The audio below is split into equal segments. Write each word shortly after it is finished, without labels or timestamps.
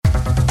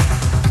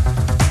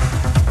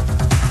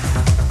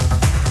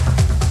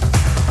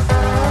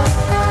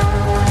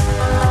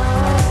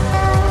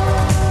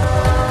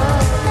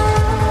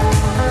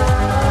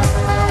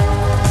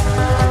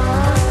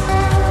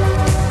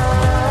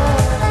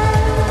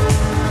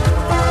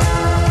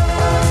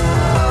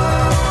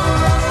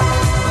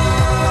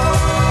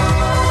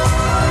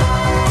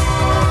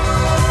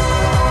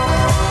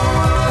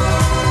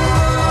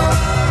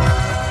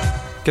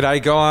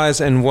G'day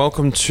guys and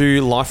welcome to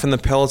Life in the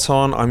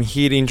Peloton. I'm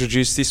here to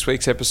introduce this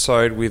week's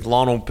episode with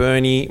Lionel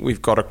Burney.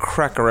 We've got a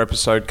cracker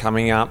episode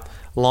coming up.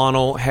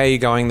 Lionel, how are you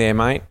going there,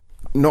 mate?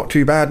 Not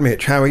too bad,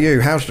 Mitch. How are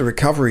you? How's the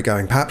recovery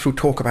going? Perhaps we'll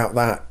talk about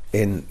that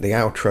in the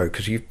outro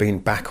because you've been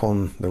back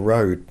on the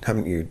road,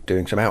 haven't you?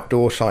 Doing some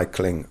outdoor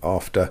cycling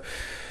after,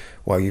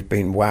 well, you've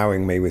been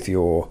wowing me with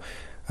your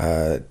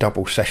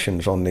double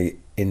sessions on the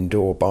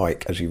indoor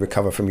bike as you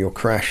recover from your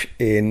crash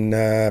in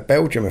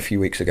Belgium a few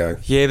weeks ago.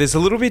 Yeah, there's a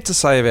little bit to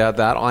say about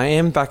that. I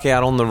am back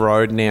out on the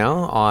road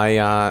now.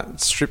 I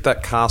stripped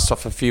that cast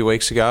off a few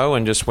weeks ago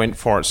and just went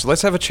for it. So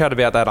let's have a chat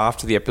about that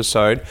after the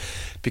episode,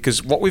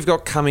 because what we've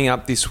got coming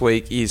up this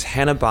week is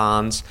Hannah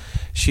Barnes.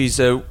 She's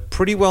a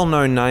pretty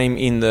well-known name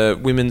in the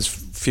women's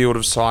field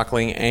of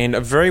cycling and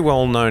a very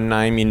well-known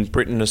name in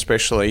Britain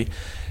especially.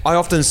 I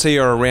often see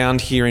her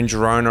around here in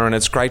Girona and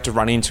it's great to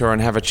run into her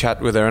and have a chat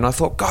with her. And I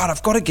thought, God,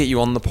 I've got to get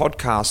you on the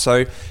podcast.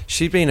 So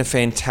she's been a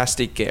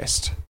fantastic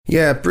guest.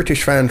 Yeah,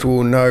 British fans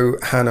will know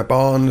Hannah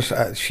Barnes.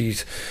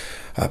 She's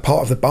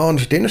part of the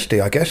Barnes dynasty,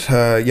 I guess.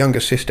 Her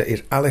younger sister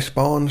is Alice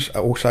Barnes,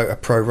 also a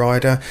pro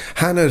rider.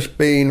 Hannah's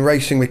been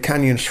racing with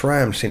Canyon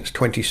SRAM since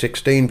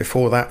 2016.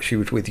 Before that, she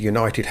was with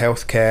United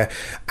Healthcare.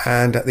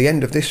 And at the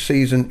end of this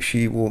season,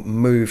 she will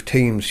move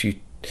teams. She's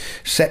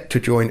set to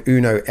join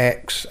Uno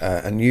X,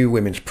 a new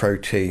women's pro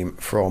team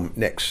from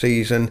next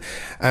season.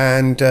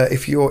 And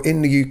if you're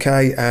in the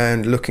UK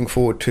and looking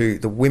forward to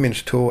the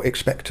women's tour,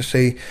 expect to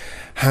see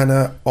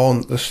Hannah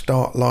on the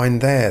start line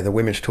there. The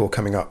women's tour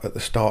coming up at the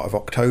start of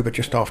October,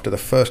 just after the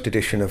first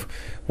edition of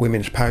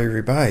Women's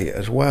Paris-Roubaix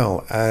as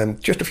well.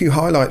 And just a few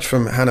highlights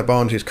from Hannah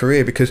Barnes'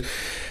 career, because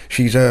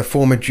she's a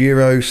former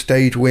Giro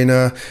stage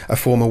winner, a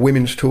former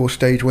Women's Tour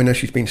stage winner.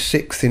 She's been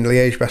 6th in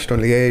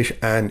Liège-Bastogne-Liège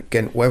and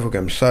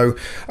Ghent-Wevelgem. So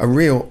a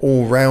real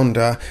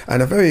all-rounder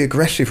and a very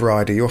aggressive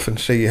rider. You often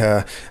see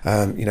her,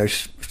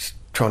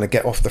 trying to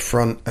get off the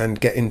front and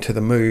get into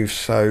the moves.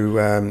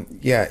 So,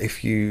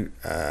 if you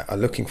are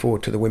looking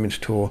forward to the Women's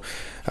Tour,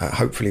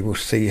 hopefully we'll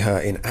see her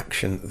in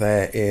action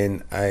there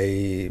in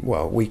a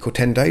week or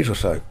 10 days or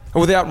so.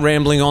 Without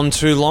rambling on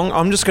too long,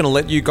 I'm just going to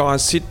let you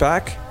guys sit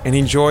back and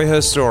enjoy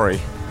her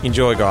story.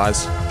 Enjoy,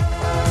 guys.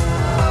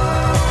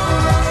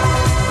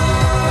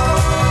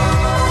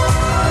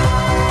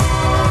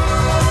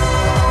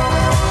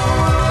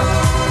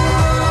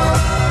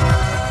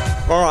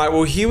 All right,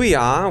 well, here we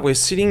are. We're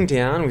sitting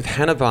down with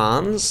Hannah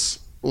Barnes,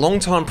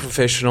 long-time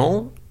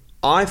professional.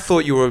 I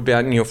thought you were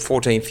about in your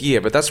 14th year,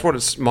 but that's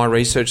what my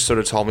research sort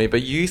of told me.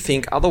 But you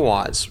think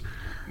otherwise.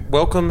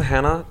 Welcome,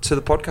 Hannah, to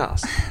the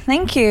podcast.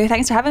 Thank you.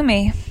 Thanks for having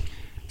me.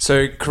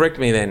 So correct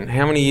me then.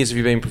 How many years have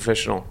you been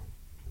professional?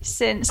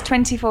 Since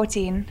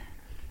 2014.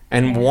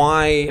 And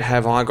why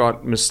have I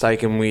got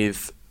mistaken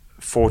with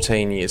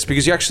 14 years?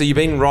 Because you've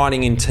been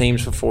riding in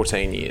teams for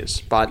 14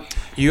 years, but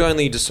you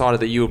only decided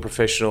that you were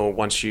professional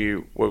once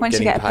you were once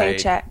getting you get paid. a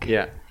paycheck.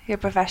 Yeah. You're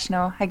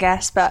professional, I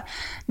guess. But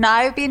no,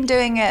 I've been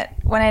doing it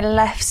when I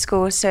left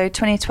school. So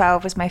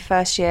 2012 was my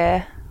first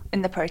year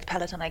in the pro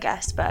Peloton, I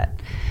guess. But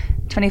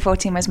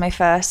 2014 was my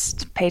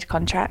first paid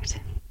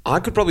contract. I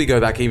could probably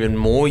go back even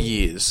more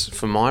years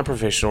for my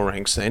professional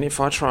ranks then if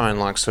I try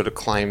and sort of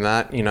claim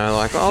that,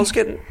 I was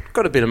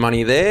got a bit of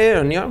money there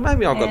and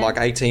maybe I've got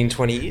 18,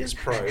 20 years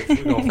pro if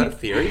we go off that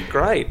theory.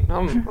 Great.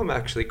 I'm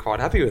actually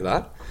quite happy with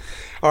that.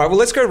 All right, well,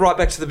 let's go right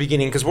back to the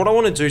beginning, because what I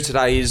want to do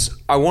today is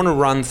I want to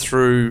run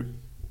through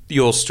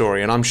your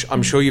story, and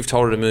I'm sure you've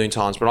told it a million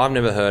times, but I've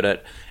never heard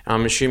it. And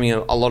I'm assuming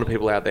a lot of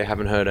people out there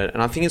haven't heard it,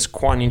 and I think it's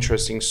quite an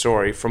interesting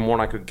story from what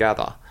I could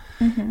gather.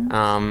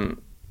 Mm-hmm.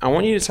 I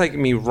want you to take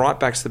me right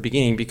back to the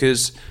beginning,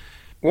 because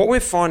what we're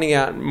finding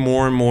out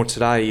more and more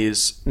today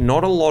is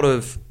not a lot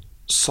of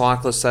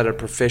cyclists that are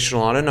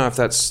professional. I don't know if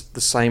that's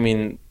the same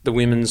in the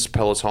women's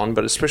peloton,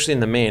 but especially in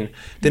the men,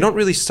 they're not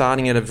really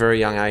starting at a very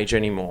young age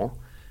anymore.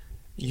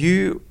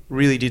 You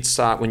really did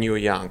start when you were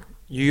young.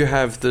 You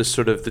have the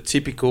sort of the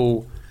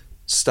typical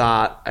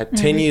start at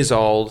 10 years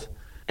old,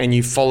 and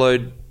you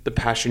followed the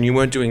passion. You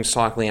weren't doing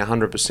cycling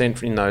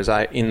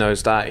 100% in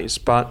those days,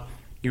 but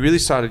you really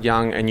started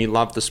young and you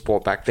loved the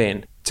sport back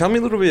then. Tell me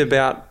a little bit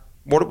about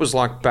what it was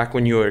like back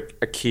when you were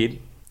a kid,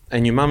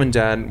 and your mum and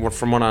dad,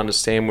 from what I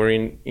understand, were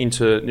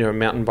into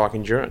mountain bike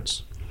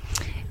endurance.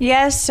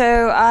 Yeah,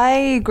 so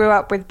I grew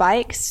up with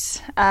bikes.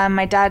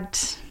 My dad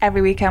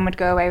every weekend would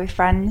go away with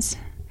friends,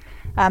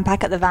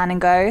 pack up the van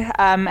and go.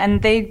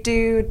 And they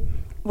did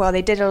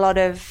a lot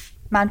of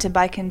mountain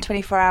biking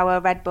 24-hour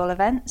Red Bull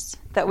events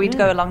that we'd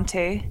go along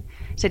to.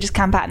 So just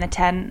camp out in the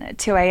tent. At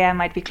 2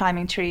 a.m. I'd be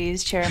climbing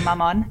trees, cheering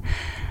mum on.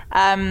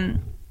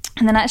 And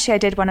then actually I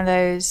did one of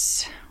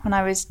those when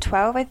I was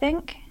 12, I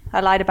think. I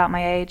lied about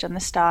my age on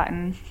the start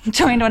and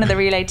joined one of the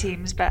relay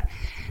teams. But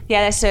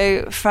yeah,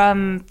 so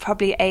from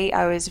probably 8,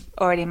 I was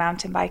already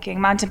mountain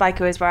biking. Mountain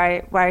biking was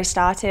where I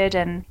started,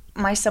 and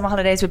my summer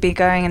holidays would be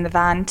going in the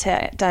van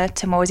to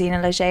Morzine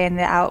and Leger in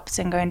the Alps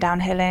and going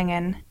downhilling.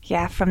 And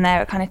yeah, from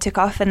there it kind of took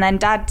off. And then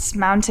Dad's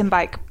mountain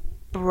bike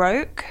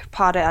broke.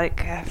 Part of,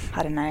 like,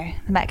 I don't know,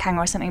 the Met hanger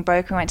or something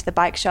broke. We went to the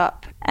bike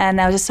shop and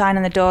there was a sign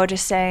on the door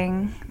just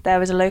saying there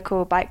was a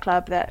local bike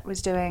club that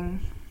was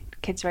doing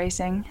kids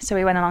racing. So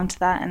we went along to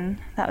that and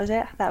that was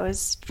it. That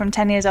was from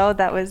 10 years old.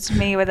 That was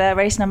me with a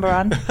race number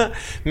on.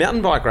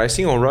 Mountain bike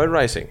racing or road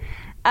racing?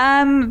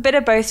 Bit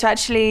of both. So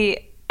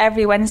actually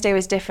every Wednesday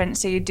was different.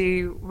 So you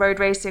do road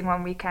racing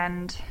one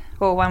weekend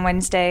or one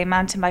Wednesday,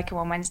 mountain biking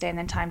one Wednesday, and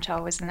then time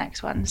trial was the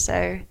next one.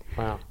 So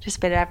wow, just a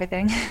bit of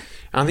everything. And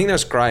I think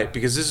that's great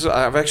because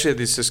I've actually had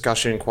this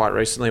discussion quite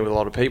recently with a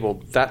lot of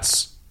people.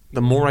 That's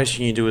the more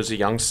racing you do as a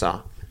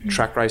youngster,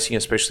 track racing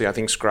especially, I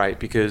think is great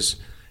because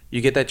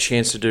you get that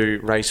chance to do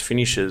race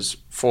finishes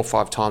 4 or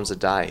 5 times a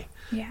day.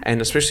 Yeah.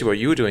 And especially what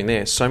you were doing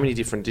there, so many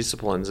different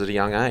disciplines at a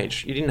young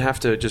age. You didn't have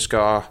to just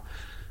go,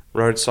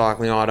 road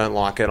cycling, I don't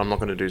like it, I'm not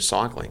going to do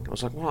cycling. I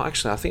was like, well,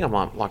 actually, I think I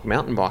might like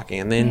mountain biking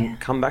and then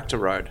come back to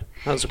road.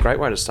 That was a great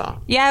way to start.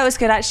 Yeah, it was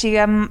good actually.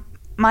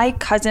 My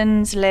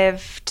cousins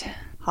lived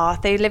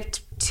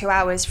 2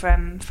 hours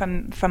from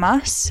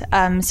us.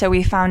 So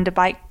we found a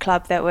bike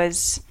club that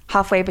was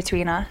halfway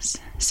between us.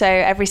 So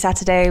every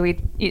Saturday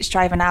we'd each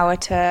drive an hour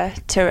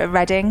to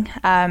Reading,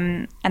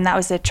 and that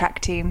was a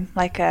track team,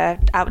 like a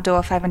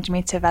outdoor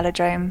 500-meter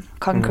velodrome,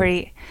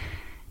 concrete,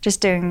 just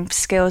doing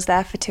skills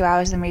there for 2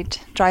 hours, and we'd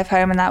drive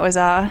home, and that was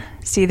our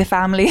see the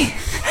family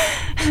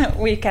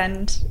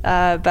weekend.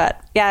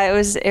 But yeah,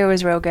 it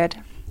was real good.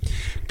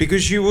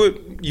 Because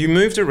you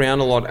moved around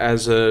a lot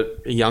as a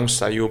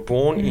youngster. You were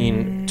born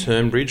in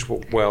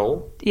Turnbridge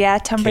Well. Yeah,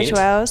 Tunbridge Kent.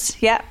 Wells.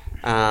 Yeah.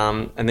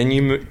 And then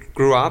you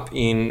grew up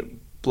in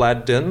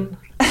Blaydon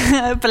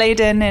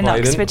in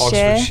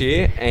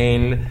Oxfordshire,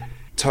 and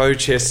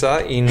Towcester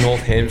in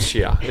North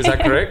Hampshire. Is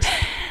that correct?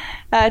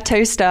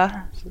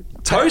 Toaster.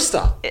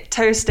 Toaster?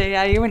 Toaster,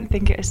 yeah. You wouldn't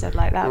think it was said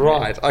like that.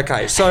 Right,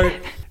 okay. So,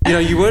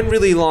 you weren't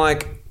really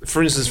like,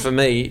 for instance, for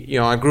me,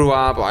 I grew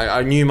up,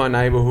 I knew my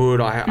neighbourhood,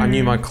 I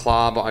knew my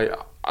club,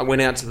 I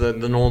went out to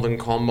the Northern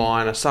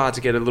Combine, I started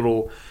to get a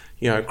little,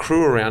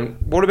 crew around.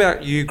 What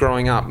about you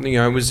growing up?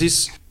 Was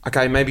this,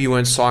 okay, maybe you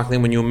weren't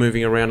cycling when you were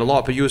moving around a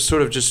lot, but you were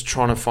sort of just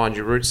trying to find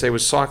your roots there.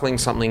 Was cycling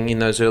something in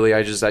those early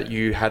ages that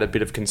you had a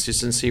bit of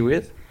consistency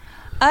with?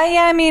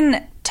 Yeah, I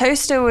mean,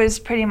 Toaster was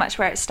pretty much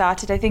where it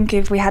started. I think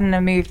if we hadn't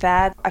have moved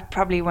there, I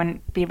probably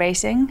wouldn't be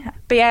racing.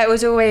 But yeah, it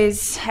was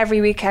always,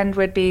 every weekend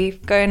would be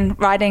going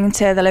riding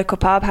to the local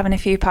pub, having a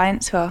few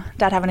pints, well,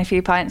 Dad having a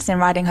few pints, then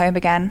riding home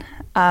again.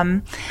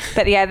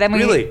 But yeah, then we...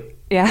 Really?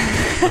 Yeah.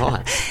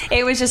 Right.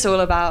 It was just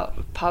all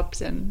about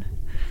pubs and,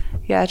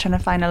 trying to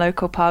find a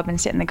local pub and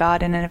sit in the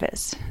garden, and if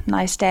it's a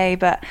nice day.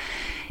 But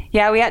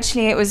yeah,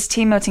 it was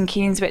Team Milton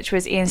Keynes, which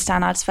was Ian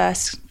Stannard's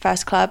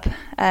first club.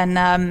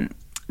 And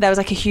there was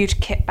like a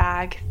huge kit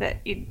bag that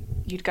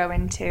you'd go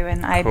into,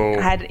 and I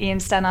had Ian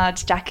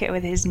Stannard's jacket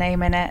with his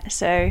name in it,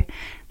 so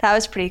that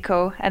was pretty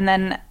cool. And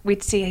then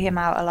we'd see him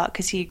out a lot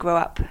because he grew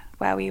up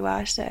where we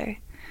were, so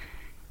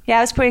yeah,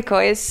 it was pretty cool.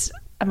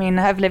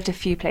 I've lived a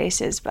few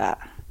places, but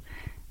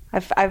I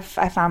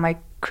found my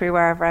crew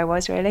wherever I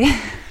was, really.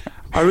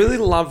 I really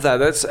love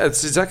that. It's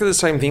exactly the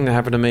same thing that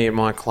happened to me at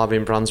my club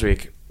in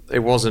Brunswick. It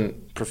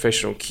wasn't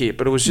professional kit,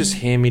 but it was just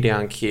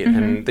hand-me-down kit.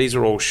 And these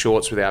are all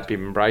shorts without bib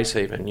and brace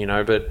even,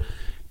 but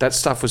that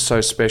stuff was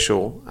so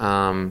special.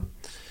 And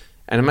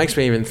it makes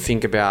me even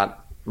think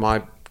about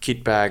my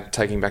kit bag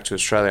taking back to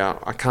Australia.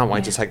 I can't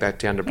wait to take that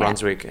down to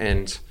Brunswick,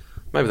 and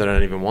maybe they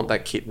don't even want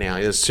that kit now.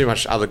 There's too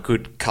much other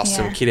good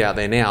custom kit out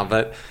there now,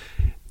 but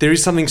there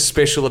is something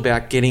special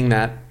about getting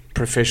that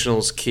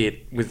professionals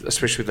kit,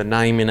 especially with the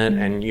name in it,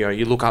 and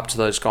you look up to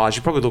those guys.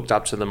 You probably looked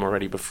up to them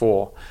already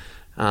before.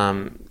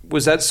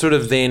 Was that sort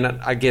of then,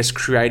 I guess,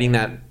 creating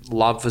that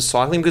love for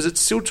cycling? Because it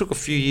still took a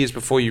few years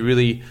before you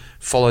really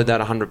followed that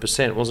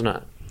 100%, wasn't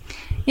it?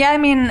 Yeah, I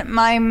mean,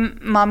 my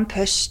mum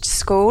pushed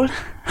school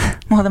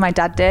more than my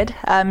dad did.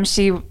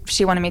 She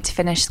wanted me to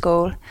finish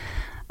school,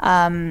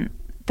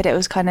 but it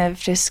was kind of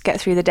just get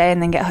through the day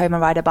and then get home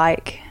and ride a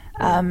bike,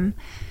 and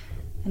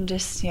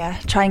just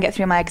try and get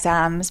through my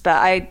exams.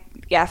 But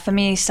for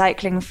me,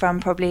 cycling from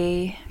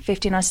probably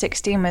 15 or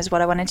 16 was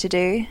what I wanted to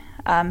do.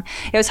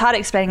 It was hard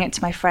explaining it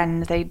to my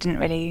friend. They didn't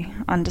really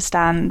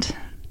understand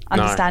it.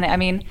 I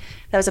mean,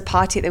 there was a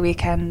party at the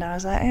weekend. I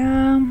was like,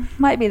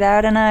 might be there,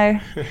 I don't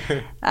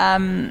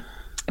know.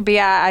 But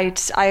yeah,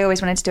 I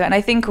always wanted to do it. And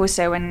I think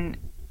also when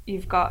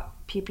you've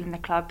got people in the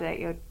club that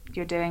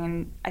you're doing,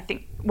 and I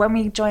think when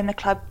we joined the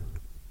club,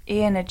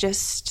 Ian had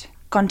just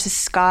gone to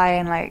Sky,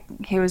 and like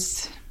he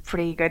was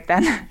pretty good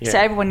then. So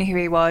everyone knew who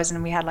he was,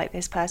 and we had like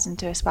this person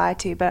to aspire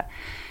to. But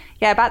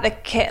yeah, about the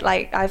kit,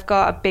 like I've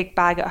got a big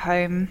bag at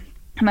home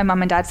at my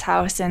mum and dad's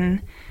house,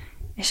 and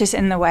it's just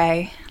in the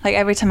way. Like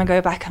every time I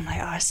go back, I'm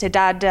like, so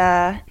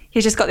Dad,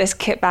 he's just got this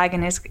kit bag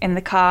in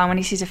the car, and when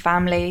he sees a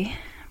family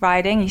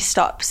riding, he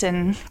stops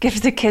and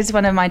gives the kids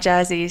one of my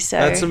jerseys. So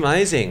that's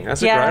amazing.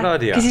 That's a great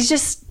idea. Because he's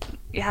just,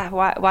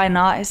 why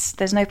not?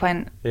 There's no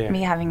point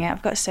me having it.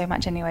 I've got so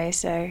much anyway,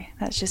 so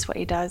that's just what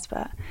he does.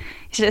 But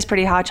he said it's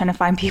pretty hard trying to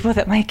find people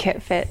that my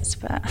kit fits.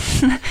 But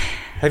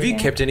Have you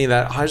kept any of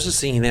that? I was just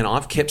thinking then,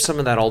 I've kept some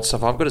of that old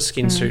stuff. I've got a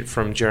skin suit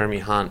from Jeremy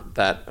Hunt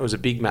that it was a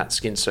big mat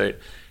skin suit.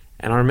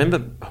 And I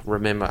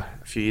remember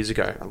a few years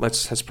ago,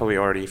 that's probably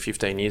already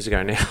 15 years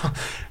ago now,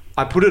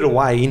 I put it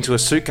away into a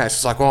suitcase.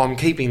 It's like, I'm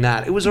keeping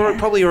that. It was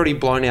probably already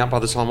blown out by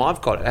the time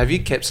I've got it. Have you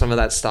kept some of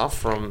that stuff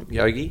from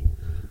Yogi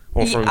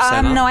or from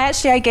Senna? No,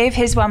 I gave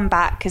his one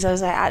back because I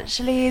was like,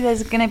 actually,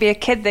 there's going to be a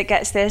kid that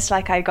gets this.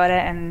 Like, I got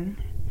it and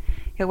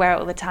he'll wear it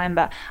all the time.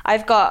 But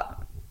I've got...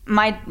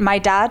 My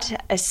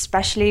dad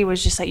especially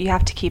was just like, you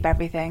have to keep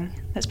everything.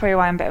 That's probably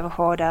why I'm a bit of a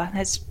hoarder.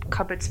 There's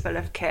cupboards full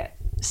of kit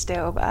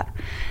still, but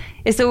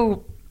it's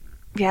all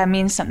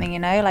means something,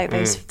 like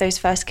those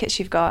first kits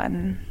you've got.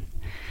 And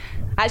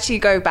actually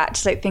go back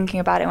to like thinking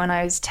about it when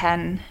I was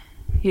 10,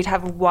 you'd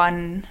have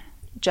one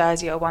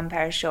jersey or one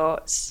pair of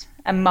shorts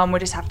and mum would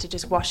just have to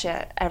just wash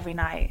it every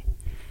night,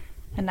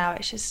 and now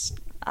it's just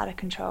out of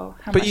control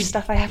how much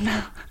stuff I have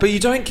now. But you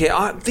don't care.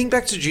 I think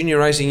back to junior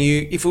racing.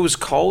 If it was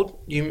cold,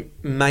 you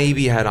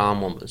maybe had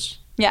arm warmers.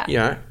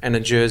 Yeah. And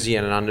a jersey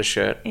and an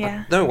undershirt.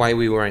 Yeah. No way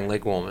we were wearing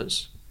leg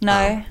warmers.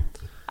 No.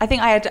 I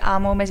think I had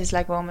arm warmers as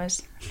leg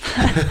warmers.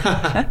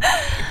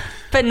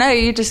 But no,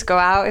 you just go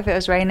out. If it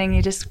was raining,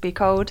 you just be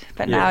cold.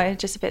 But now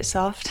it's just a bit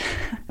soft.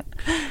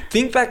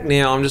 Think back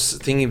now. I'm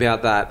just thinking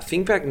about that.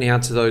 Think back now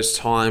to those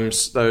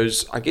times,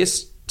 those, I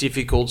guess,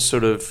 difficult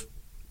sort of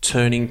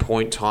turning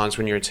point times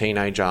when you're a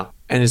teenager,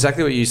 and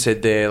exactly what you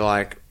said there,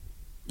 like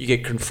you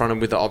get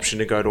confronted with the option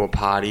to go to a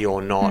party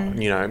or not,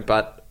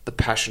 but the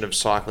passion of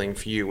cycling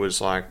for you was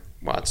like,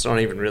 well, it's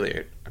not even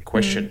really a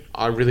question.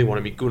 I really want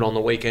to be good on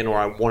the weekend, or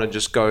I want to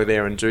just go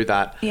there and do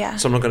that.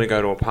 So I'm not going to go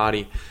to a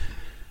party.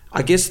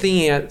 I guess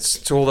thinking out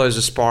to all those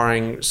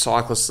aspiring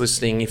cyclists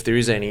listening, if there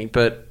is any,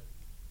 but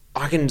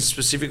I can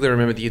specifically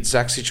remember the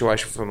exact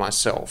situation for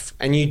myself.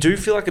 And you do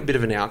feel like a bit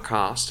of an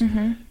outcast,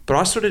 but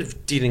I sort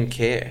of didn't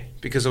care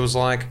because it was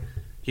like,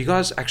 you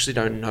guys actually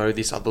don't know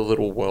this other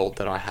little world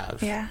that I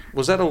have. Yeah.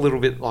 Was that a little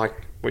bit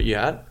like what you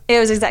had? It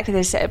was exactly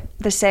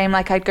the same.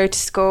 Like I'd go to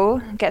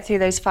school, get through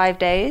those 5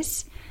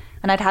 days,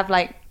 and I'd have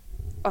like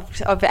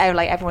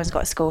everyone's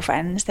got school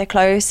friends. They're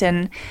close,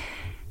 and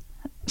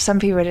some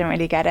people didn't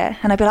really get it.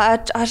 And I'd be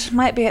like, I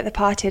might be at the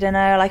party, I don't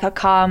know, like I'll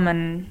come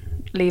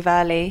and leave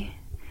early.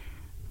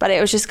 But it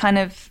was just kind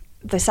of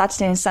the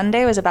Saturday and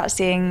Sunday was about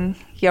seeing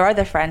your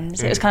other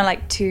friends. It was kind of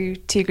like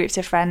two groups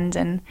of friends,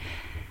 and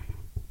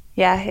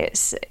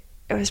it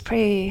was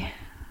pretty.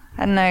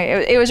 I don't know.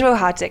 It was real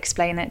hard to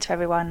explain it to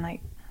everyone.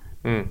 Like,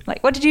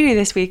 what did you do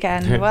this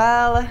weekend?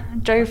 Well, I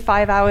drove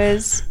 5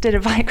 hours, did a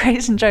bike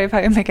race, and drove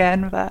home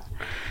again. But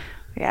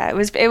yeah, it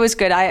was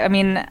good.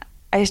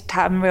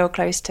 I'm real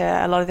close to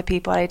a lot of the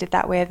people I did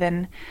that with,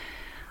 and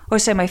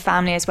also my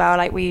family as well.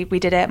 Like we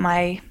did it.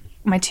 My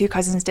 2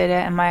 cousins did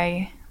it, and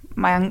my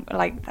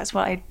that's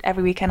what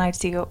every weekend I'd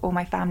see all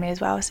my family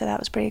as well, so that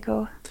was pretty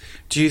cool.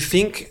 Do you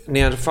think,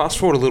 now to fast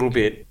forward a little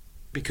bit,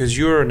 because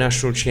you were a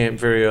national champ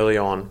very early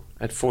on,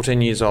 at 14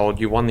 years old,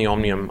 you won the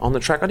Omnium on the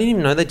track. I didn't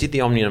even know they did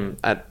the Omnium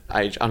at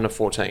age under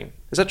 14.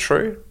 Is that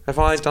true? Have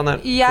I done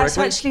that correctly?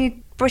 So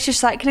actually British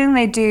Cycling,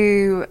 they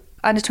do,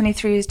 under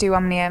 23s do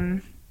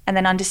Omnium, and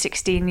then under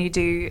 16 you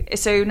do,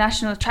 so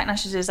track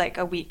nationals is like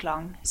a week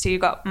long, so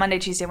you've got Monday,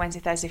 Tuesday, Wednesday,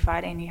 Thursday,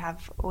 Friday, and you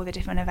have all the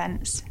different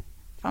events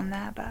from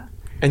there. But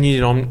and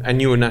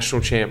you were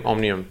national champ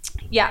Omnium.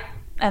 Yeah,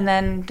 and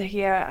then the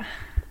year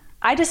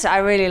I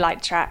really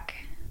like track.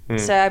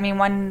 So I mean,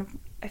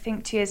 I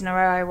think 2 years in a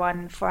row I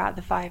won 4 out of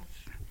the 5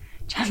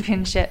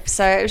 championships.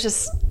 So it was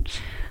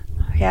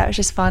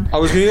just fun. I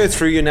was going to go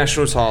through your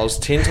national titles.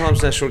 10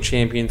 times national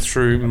champion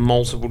through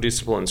multiple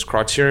disciplines.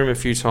 Criterium a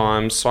few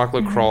times,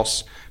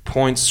 cyclocross,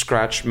 points,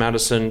 scratch,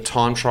 Madison,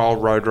 time trial,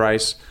 road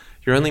race.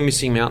 You're only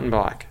missing mountain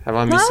bike. Have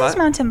I missed that? No, it's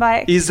mountain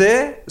bike. Is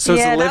there? So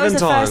it's 11 times. Yeah, that was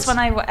the first one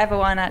I ever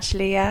won,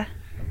 actually, yeah.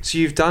 So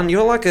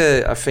you're like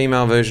a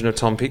female version of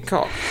Tom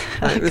Pidcock.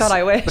 God,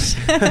 I wish.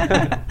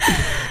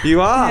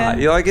 You are. Yeah.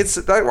 You're like,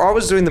 I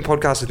was doing the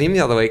podcast with him the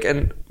other week,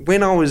 and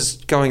when I was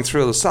going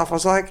through all the stuff, I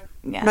was like,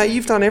 mate,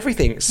 you've done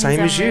everything,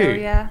 same as you.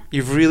 Yeah.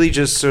 You've really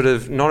just sort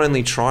of not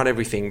only tried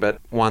everything, but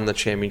won the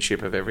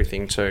championship of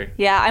everything too.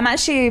 Yeah, I'm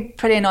actually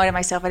pretty annoyed at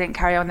myself I didn't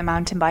carry on the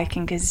mountain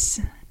biking because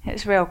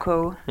it's real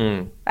cool.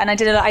 And I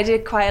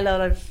did quite a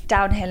lot of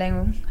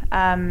downhilling,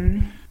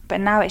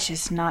 but now it's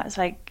just not. It's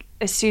like,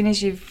 as soon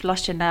as you've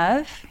lost your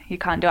nerve, you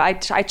can't do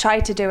it. I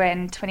tried to do it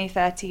in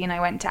 2013. I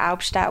went to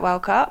Albstadt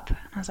World Cup.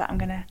 I was like, I'm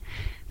going to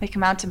make a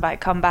mountain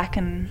bike come back,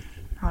 and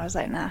I was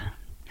like, nah.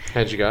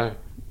 How'd you go?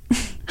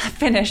 I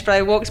finished, but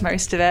I walked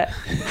most of it.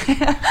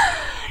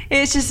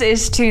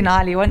 It's too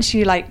gnarly. Once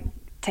you like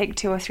take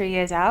 2 or 3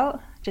 years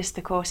out, just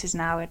the courses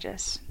now are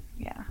just,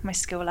 my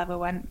skill level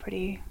went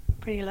pretty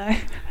low.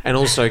 And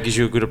also gives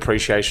you a good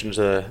appreciation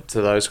to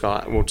those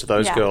guys, to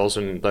those girls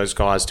and those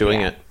guys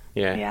doing it.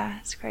 Yeah,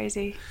 it's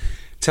crazy.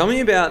 Tell me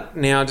about,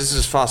 now this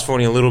is fast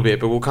forwarding a little bit,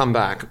 but we'll come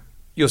back,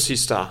 your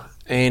sister.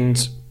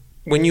 And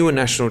when you were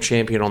national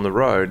champion on the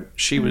road,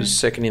 she was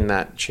second in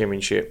that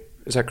championship.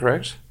 Is that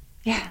correct?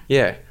 Yeah.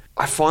 Yeah.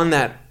 I find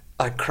that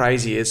like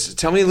crazy.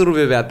 Tell me a little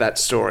bit about that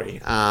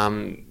story.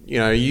 You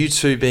know, you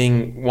two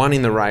being one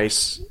in the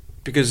race,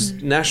 because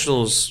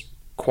nationals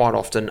quite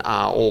often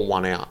are all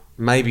one out.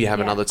 Maybe you have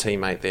another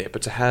teammate there,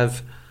 but to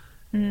have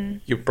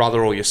your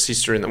brother or your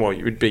sister in the, well,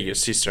 it would be your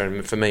sister,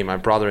 and for me, my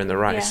brother in the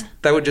race,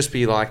 they would just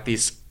be like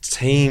this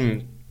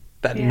team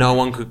that no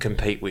one could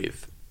compete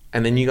with.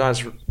 And then you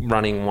guys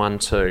running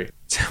 1-2.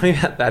 Tell me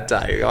about that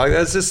day. Like,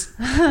 that's just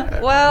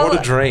well, what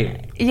a dream.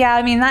 Yeah,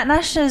 I mean, that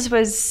nationals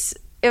was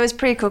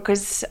pretty cool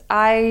because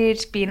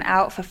I'd been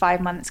out for 5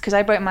 months because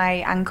I broke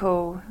my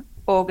ankle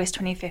August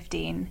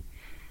 2015,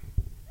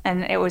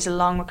 and it was a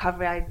long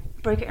recovery. I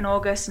broke it in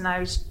August, and I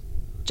was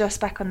just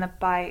back on the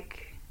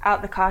bike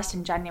out the cast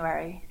in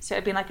January. So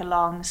it'd been like a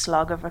long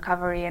slog of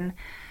recovery, and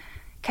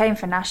came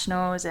for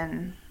nationals,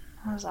 and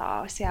I was like,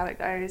 oh, I'll see how it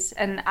goes.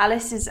 And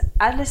Alice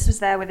was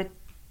there with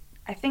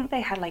I think they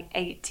had like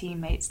 8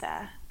 teammates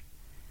there,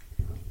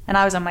 and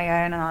I was on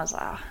my own, and I was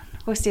like, oh,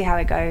 we'll see how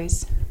it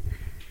goes.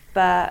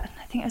 But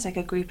I think it was like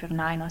a group of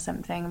 9 or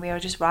something. We were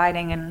just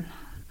riding, and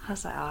I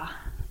was like,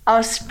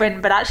 I'll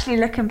sprint. But actually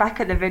looking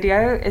back at the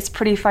video, it's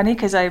pretty funny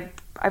because I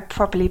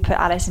properly put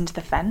Alice into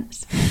the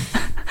fence.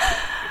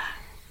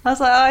 I was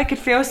like, oh, I could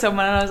feel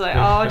someone, and I was like, oh,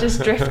 I'll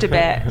just drift a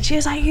bit. She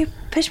was like, you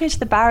pushed me to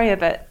the barrier,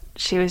 but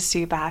she was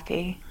super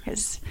happy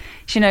because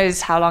she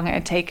knows how long it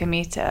had taken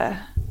me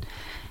to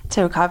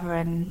recover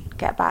and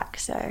get back,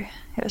 so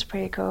it was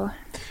pretty cool.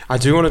 I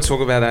do want to talk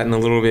about that in a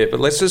little bit,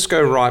 but let's just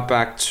go right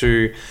back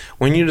to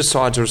when you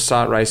decided to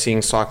start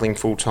racing cycling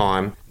full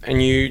time,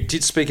 and you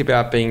did speak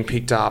about being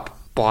picked up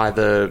by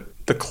the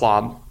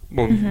club,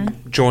 well,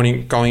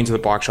 going into the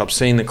bike shop,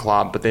 seeing the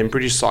club, but then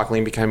British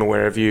Cycling became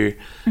aware of you.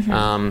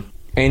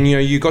 And you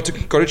know, you got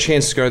a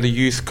chance to go to the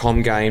Youth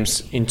Com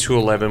Games in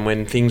 2011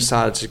 when things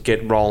started to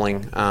get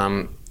rolling.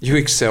 You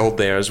excelled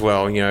there as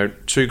well. You know,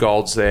 2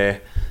 golds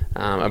there,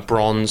 a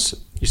bronze.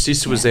 Your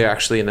sister was there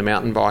actually in the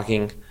mountain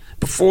biking.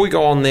 Before we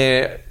go on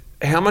there,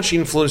 how much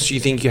influence do you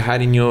think you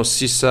had in your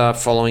sister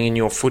following in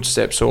your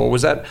footsteps, or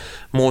was that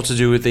more to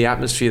do with the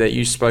atmosphere that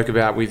you spoke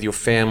about with your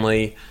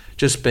family,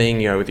 just being,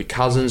 you know, with your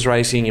cousins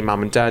racing, your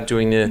mum and dad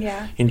doing the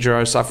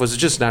enduro stuff? Was it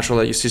just natural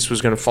that your sister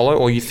was going to follow,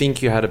 or you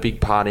think you had a big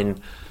part in,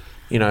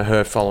 you know,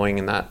 her following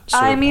in that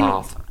sort of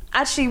path?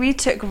 Actually, we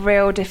took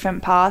real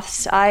different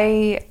paths.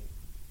 I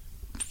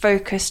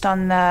focused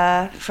on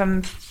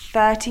from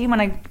 13, when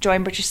I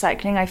joined British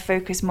Cycling, I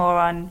focused more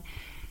on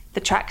the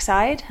track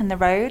side and the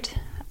road,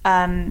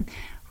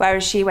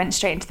 whereas she went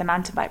straight into the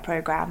mountain bike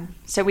program.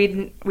 So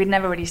we'd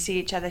never really see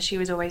each other. She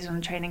was always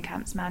on training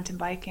camps mountain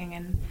biking,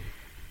 and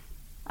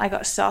I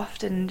got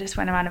soft and just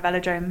went around a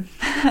velodrome.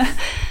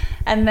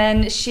 And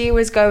then she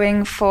was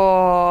going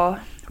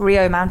for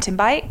Rio mountain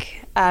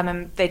bike,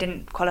 and they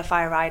didn't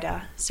qualify a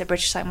rider, so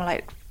British Cycling were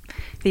like,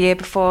 the year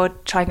before,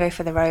 try and go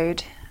for the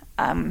road.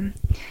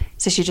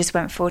 So she just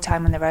went full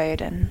time on the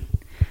road, and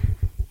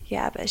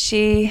but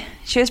she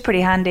was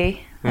pretty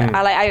handy. That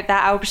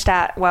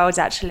Albstadt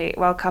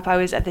World Cup, I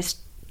was at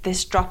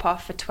this drop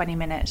off for 20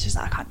 minutes, just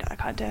like, I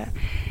can't do it.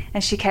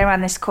 And she came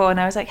around this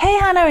corner, I was like, hey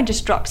Hannah, and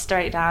just dropped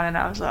straight down, and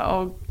I was like,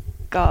 oh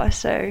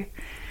gosh.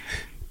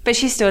 But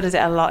she still does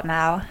it a lot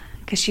now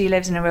because she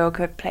lives in a real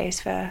good place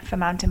for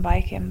mountain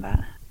biking. But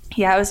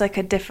yeah, it was like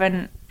a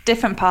different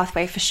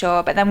pathway for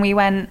sure. But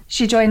then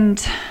she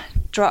joined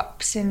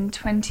Drops in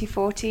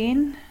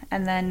 2014,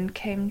 and then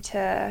came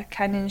to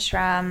Canyon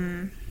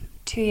SRAM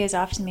 2 years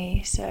after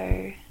me,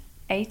 so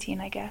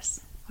 18, I guess.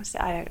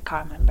 I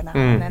can't remember now.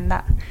 And then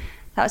that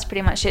was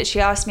pretty much it.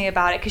 She asked me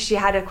about it because she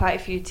had quite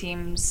a few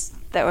teams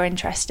that were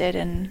interested,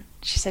 and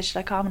she said, should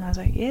I come? And I was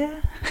like,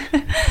 yeah.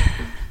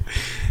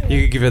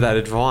 You could give her that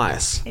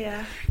advice.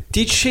 Yeah.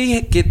 Did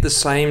she get the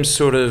same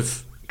sort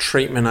of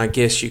treatment, I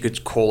guess you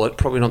could call it,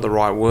 probably not the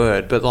right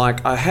word, but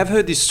like, I have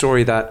heard this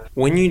story that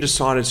when you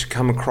decided to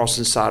come across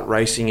and start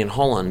racing in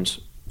Holland,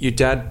 your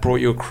dad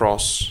brought you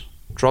across,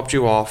 dropped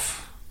you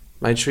off,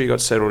 made sure you got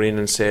settled in,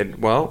 and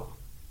said, well,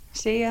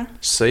 see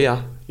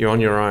ya, you're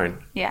on your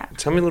own. Yeah.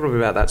 Tell me a little bit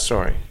about that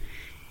story.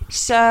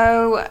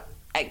 So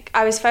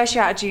I was first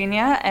year out of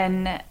junior,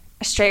 and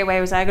straight away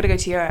was like, I got to go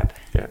to Europe.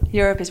 Yeah.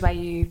 Europe is where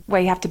you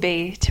have to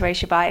be to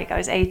race your bike. I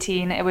was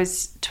 18. It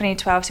was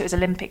 2012, so it was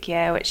Olympic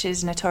year, which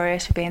is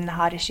notorious for being the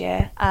hardest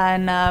year.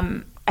 And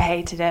I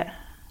hated it.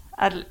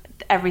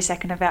 Every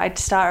second of it. I'd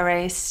start a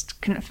race,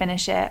 couldn't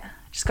finish it.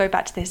 Just go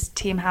back to this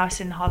team house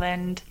in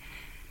Holland.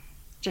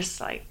 Just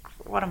like,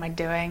 what am I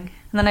doing?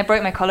 And then I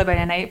broke my collarbone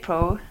in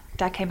April.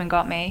 Dad came and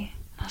got me.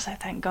 I was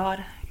like, thank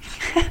God.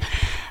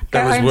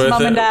 That was worth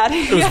Mum and Dad.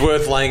 It was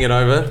worth laying it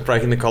over,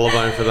 breaking the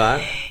collarbone for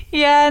that.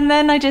 Yeah, and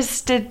then I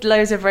just did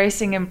loads of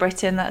racing in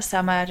Britain that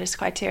summer, just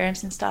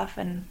criteriums and stuff,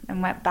 and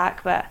went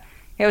back. But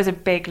it was a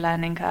big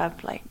learning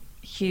curve, like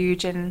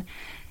huge. And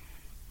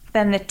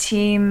then the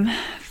team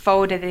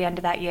folded at the end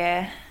of that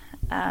year.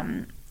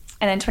 And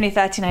then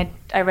 2013,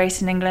 I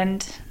raced in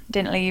England,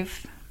 didn't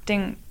leave,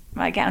 didn't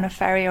like get on a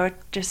ferry or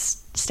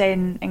just stay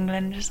in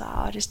England. Just like,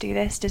 I'll just do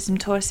this, did some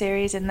tour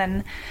series. And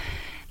then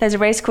there's a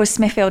race called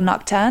Smithfield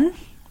Nocturne,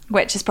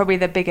 which is probably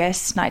the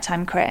biggest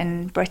nighttime crit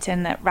in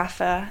Britain that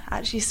Rafa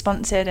actually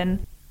sponsored.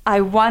 And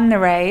I won the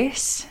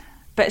race,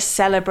 but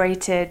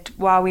celebrated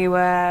while we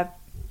were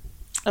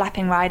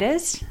lapping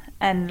riders,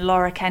 and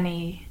Laura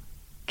Kenny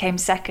came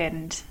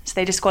second. So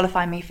they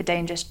disqualified me for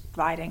dangerous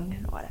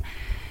riding.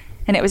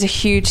 And it was a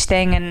huge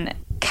thing. And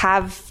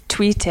Cav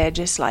tweeted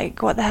just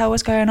like, what the hell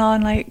was going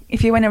on? Like,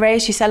 if you win a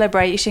race, you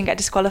celebrate, you shouldn't get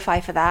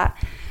disqualified for that.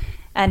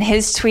 And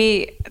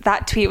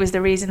that tweet was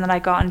the reason that I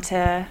got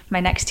into my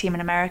next team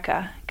in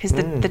America, because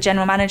the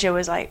general manager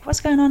was like,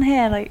 what's going on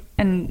here? Like,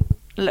 and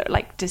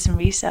did some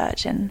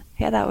research, and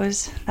yeah, that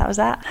was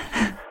that.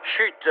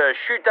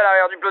 Chute à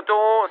l'arrière du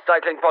peloton,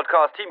 cycling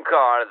podcast team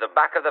car at the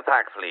back of the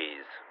pack,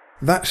 please.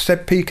 That's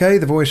Seb PK,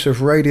 the voice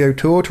of Radio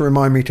Tour, to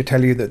remind me to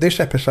tell you that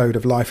this episode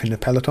of Life in the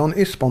Peloton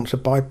is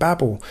sponsored by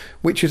Babbel,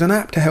 which is an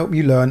app to help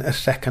you learn a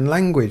second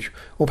language,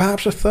 or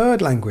perhaps a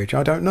third language,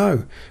 I don't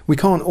know. We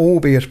can't all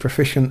be as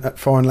proficient at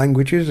foreign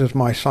languages as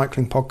my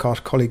cycling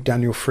podcast colleague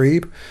Daniel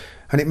Freeb,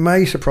 and it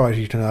may surprise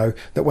you to know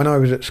that when I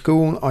was at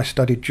school I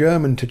studied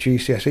German to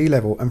GCSE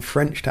level and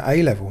French to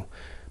A level.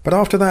 But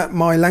after that,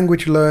 my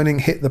language learning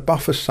hit the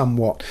buffers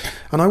somewhat,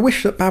 and I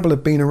wish that Babbel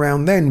had been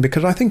around then,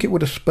 because I think it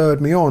would have spurred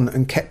me on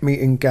and kept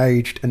me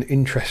engaged and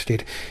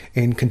interested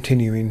in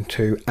continuing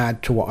to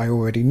add to what I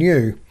already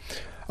knew.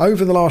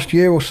 Over the last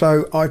year or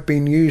so, I've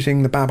been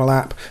using the Babbel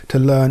app to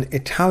learn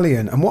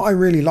Italian, and what I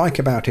really like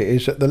about it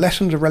is that the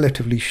lessons are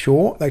relatively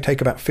short. They take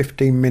about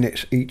 15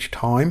 minutes each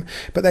time,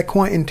 but they're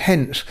quite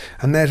intense,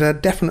 and there's a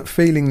definite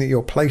feeling that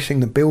you're placing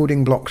the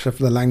building blocks of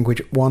the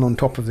language one on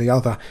top of the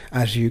other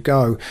as you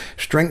go,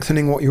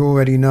 strengthening what you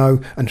already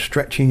know and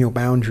stretching your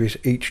boundaries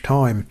each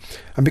time.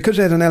 And because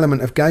there's an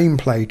element of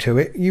gameplay to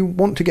it, you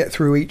want to get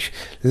through each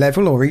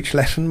level or each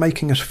lesson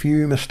making as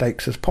few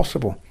mistakes as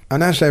possible.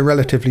 And as they're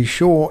relatively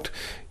short,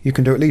 you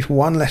can do at least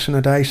one lesson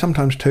a day,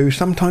 sometimes two,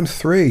 sometimes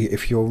three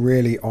if you're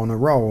really on a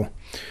roll.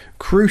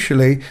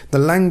 Crucially, the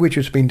language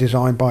has been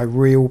designed by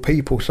real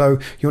people, so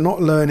you're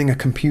not learning a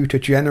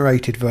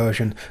computer-generated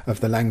version of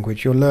the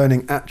language. You're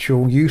learning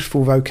actual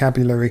useful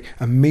vocabulary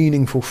and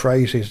meaningful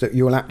phrases that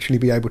you'll actually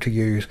be able to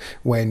use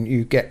when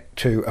you get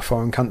to a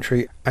foreign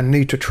country and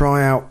need to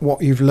try out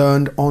what you've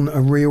learned on a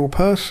real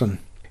person.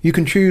 You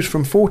can choose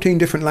from 14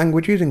 different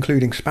languages,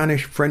 including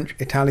Spanish, French,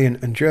 Italian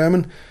and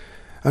German.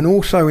 And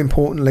also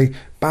importantly,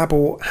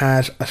 Babbel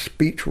has a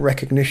speech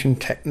recognition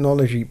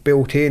technology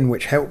built in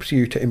which helps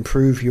you to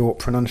improve your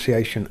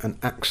pronunciation and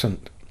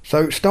accent.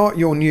 So start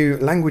your new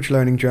language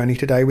learning journey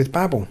today with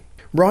Babbel.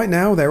 Right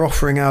now they're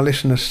offering our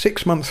listeners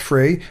 6 months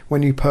free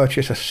when you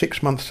purchase a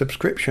 6-month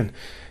subscription.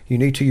 You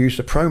need to use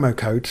the promo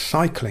code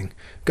CYCLING.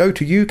 Go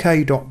to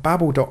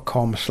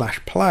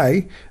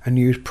uk.babbel.com/play and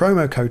use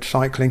promo code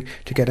CYCLING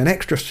to get an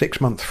extra 6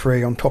 months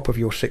free on top of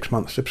your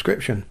 6-month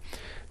subscription.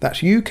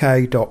 That's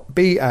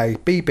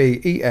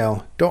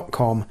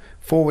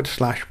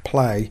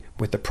uk.babbel.com/play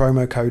with the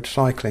promo code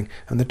CYCLING,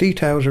 and the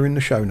details are in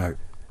the show note.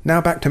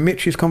 Now back to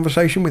Mitch's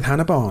conversation with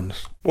Hannah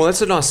Barnes. Well,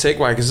 that's a nice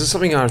segue, because it's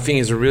something I think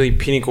is a really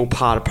pinnacle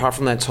part, apart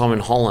from that time in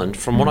Holland.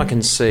 From what I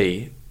can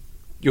see,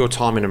 your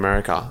time in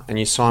America and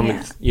your time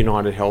with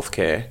United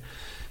Healthcare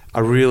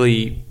are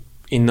really,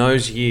 in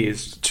those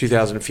years,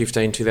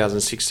 2015,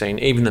 2016,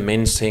 even the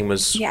men's team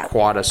was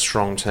quite a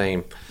strong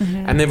team.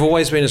 And they've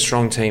always been a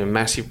strong team, a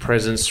massive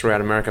presence throughout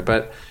America.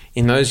 But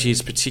in those years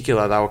in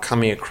particular, they were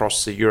coming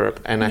across to Europe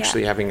and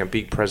actually having a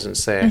big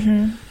presence there.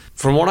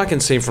 From what I can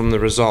see from the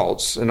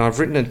results, and I've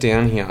written it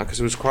down here because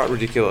it was quite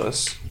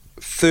ridiculous,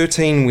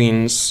 13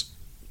 wins,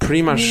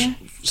 pretty much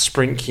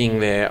sprint king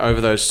there over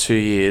those 2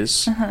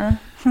 years.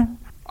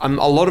 A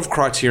lot of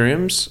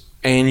criteriums.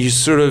 And you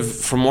sort of,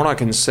 from what I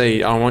can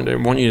see, I want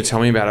you to tell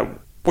me about it.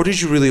 What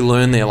did you really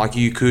learn there? Like,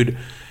 you could,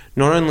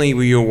 not only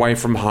were you away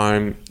from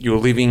home, you were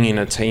living in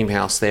a team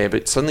house there,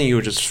 but suddenly you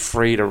were just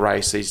free to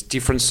race these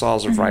different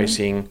styles of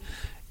racing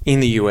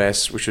in the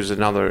US, which was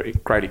another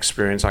great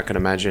experience, I can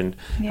imagine.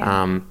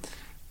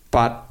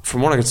 But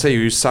from what I could see,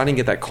 you were starting to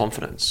get that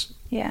confidence.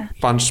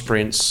 Bunch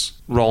sprints,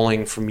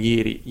 rolling from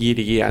year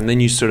to year. And then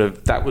you sort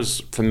of, that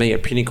was, for me, a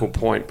pinnacle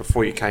point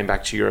before you came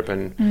back to Europe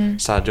and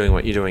started doing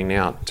what you're doing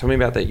now. Tell me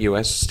about that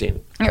US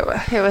stint. It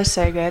was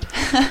so good.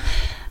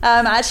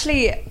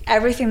 Actually,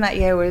 everything that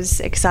year was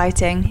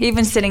exciting.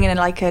 Even sitting in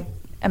like a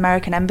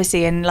American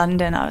embassy in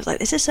London, I was like,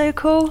 this is so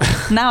cool.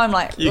 Now I'm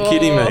like, you're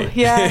kidding me.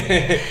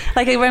 Yeah.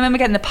 Like, I remember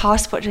getting the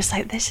passport, just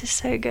like, this is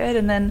so good.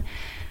 And then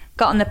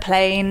got on the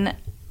plane,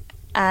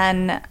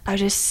 and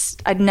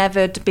I'd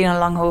never been on a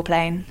long haul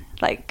plane.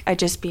 Like, I'd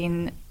just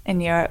been in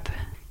Europe.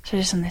 So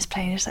just on this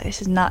plane, just like,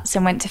 this is nuts.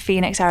 And went to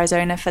Phoenix,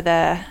 Arizona for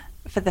the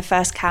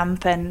first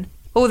camp, and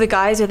all the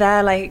guys were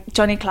there, like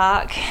Johnny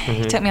Clark.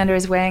 He took me under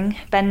his wing.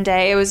 Ben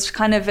Day. It was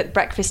kind of at the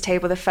breakfast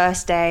table the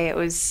first day.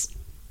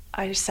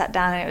 I just sat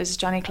down and it was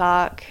Johnny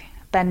Clark,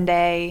 Ben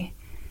Day,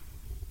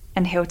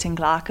 and Hilton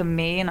Clark and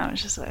me, and I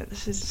was just like,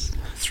 this is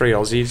 3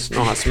 Aussies,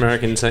 nice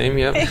American team,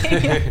 yep.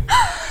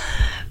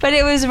 But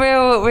it was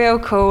real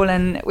cool,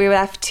 and we were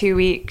there for 2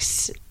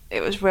 weeks. It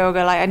was real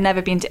good. Like, I'd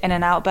never been to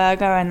In-N-Out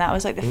Burger, and that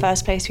was like the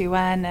first place we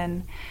went,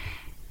 and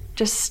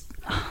just,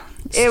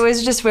 it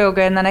was just real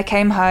good. And then I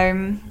came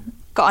home,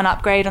 got an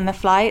upgrade on the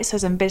flight, so I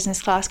was in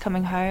business class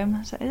coming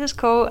home. So this is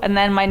cool. And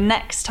then my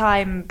next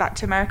time back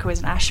to America was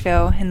in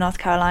Asheville in North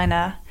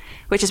Carolina,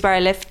 which is where I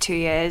lived for 2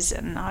 years.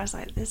 And I was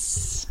like,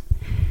 it's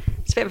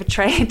a bit of a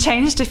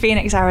change to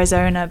Phoenix,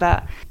 Arizona,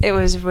 but it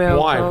was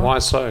real cool. Why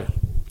so?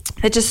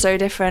 They're just so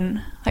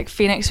different. Like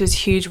Phoenix was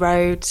huge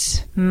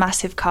roads,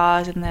 massive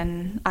cars, and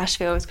then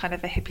Asheville was kind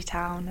of a hippie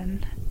town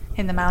and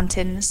in the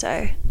mountains.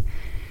 So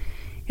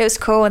it was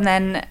cool. And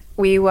then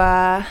we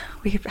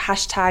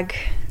hashtag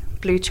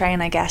Blue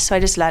Train, I guess. So I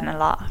just learned a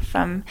lot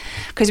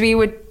because we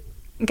would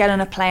get on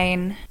a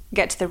plane,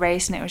 get to the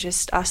race, and it was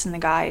just us and the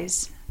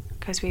guys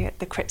because we had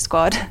the crit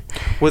squad.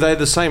 Were they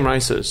the same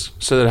races?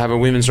 So they'd have a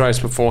women's race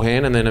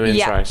beforehand and then a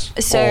men's race?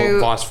 So, or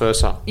vice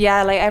versa?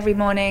 Yeah, like every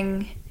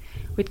morning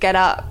we'd get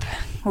up,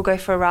 we'll go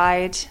for a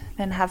ride,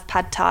 then have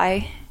pad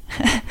thai,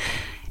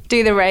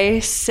 do the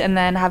race, and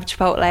then have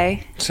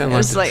Chipotle.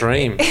 Sounds like a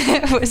dream.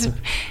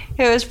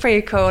 It was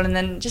pretty cool. And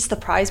then just the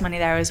prize money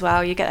there as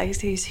well. You get like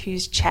these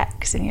huge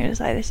checks, and you're just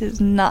like, this is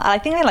not. I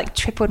think I like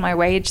tripled my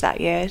wage that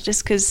year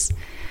just because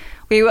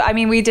we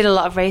did a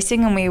lot of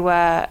racing, and we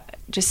were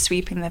just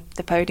sweeping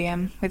the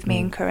podium with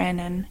me and Corinne,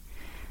 and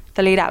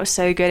the lead out was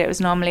so good. It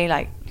was normally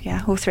like,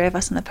 all three of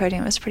us on the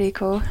podium. It was pretty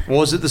cool.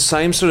 Was it the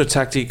same sort of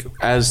tactic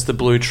as the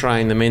Blue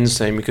Train, the men's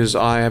team? Because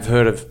I have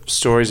heard of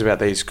stories about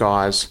these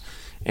guys,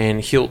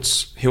 and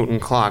Hilton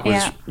Clark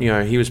was,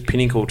 he was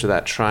pinnacle to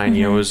that train.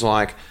 Mm-hmm. It was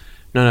like,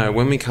 no,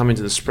 when we come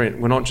into the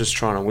sprint, we're not just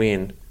trying to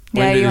win.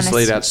 We do this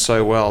lead out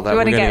so well that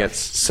we're going to get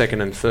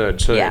second and third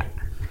too. Yeah,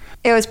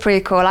 it was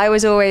pretty cool. I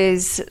was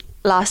always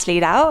last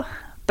lead out,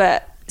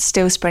 but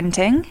still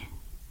sprinting.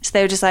 So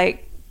they were just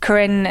like,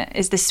 Corinne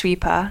is the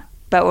sweeper,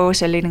 but we're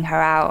also leading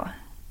her out.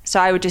 So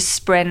I would just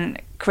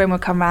sprint, Corinne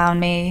would come around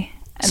me.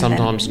 And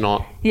sometimes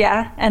not.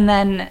 Yeah, and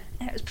then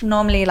it was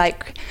normally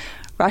like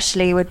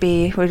Rushley would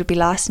be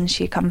last and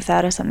she'd come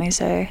third or something.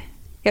 So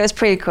it was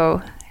pretty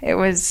cool. It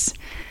was,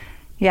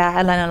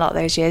 I learned a lot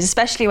those years,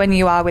 especially when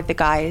you are with the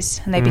guys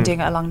and they've been doing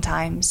it a long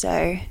time.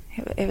 So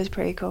it was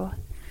pretty cool.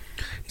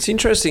 It's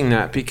interesting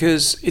that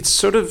because it's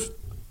sort of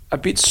a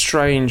bit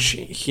strange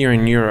here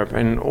in Europe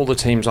and all the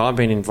teams I've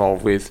been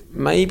involved with,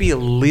 maybe a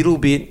little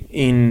bit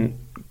in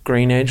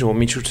Green Edge or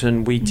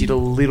Mitchelton, we did a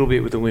little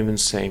bit with the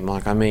women's team.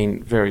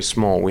 Very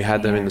small. We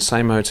had them in the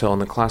same hotel in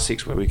the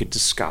Classics where we could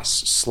discuss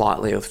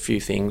slightly a few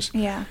things.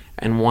 Yeah.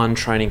 And one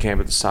training camp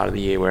at the start of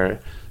the year where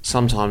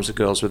sometimes the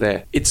girls were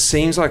there. It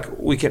seems like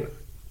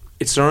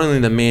it's not only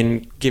the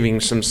men giving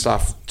some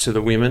stuff to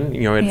the women,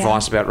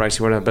 advice about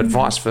racing, whatever, but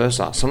vice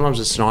versa. Sometimes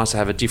it's nice to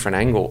have a different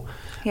angle.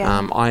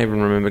 Yeah. I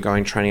even remember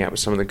going training out with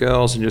some of the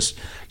girls and just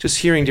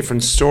hearing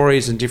different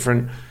stories and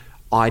different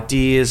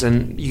ideas,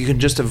 and you can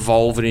just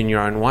evolve it in your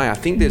own way. I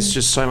think there's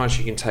just so much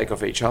you can take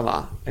off each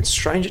other. It's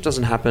strange it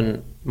doesn't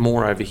happen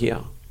more over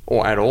here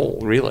or at all,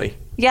 really.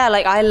 Yeah,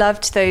 like I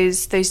loved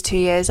those 2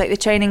 years, like the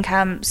training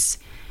camps,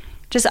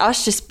 we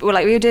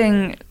were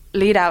doing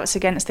lead outs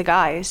against the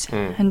guys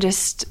and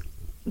just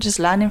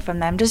learning from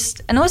them.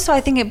 And also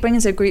I think it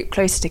brings a group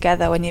closer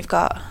together when you've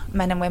got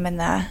men and women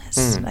there.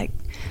 It's like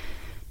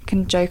you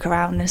can joke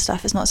around and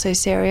stuff. It's not so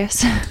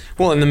serious.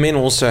 Well, and the men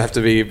also have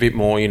to be a bit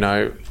more,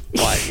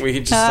 like we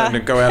just starting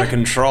to go out of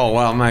control.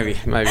 Well, maybe you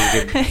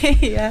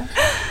could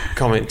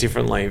comment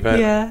differently, but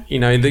you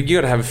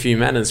got to have a few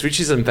manners, which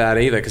isn't bad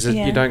either, because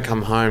you don't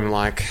come home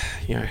like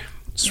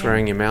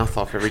swearing your mouth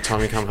off every time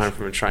you come home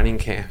from a training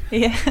camp.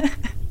 Yeah.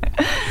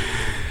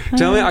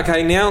 Tell me,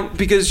 okay, now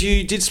because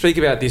you did speak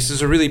about this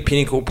as a really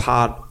pinnacle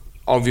part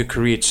of your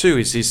career too,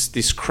 is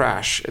this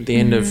crash at the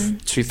end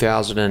of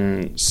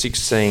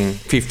 2016,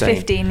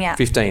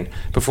 15,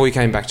 before you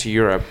came back to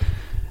Europe.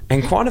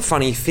 And quite a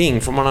funny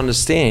thing, from what I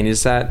understand,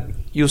 is that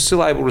you're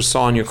still able to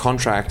sign your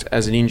contract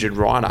as an injured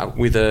rider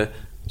with a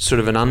sort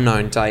of an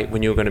unknown date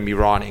when you're going to be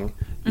riding.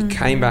 You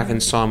came back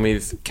and signed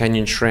with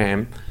Canyon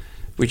SRAM,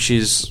 which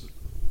is,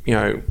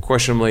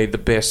 questionably the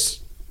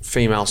best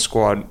female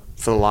squad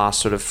for the last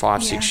sort of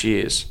 5-6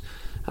 years.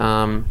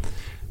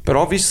 But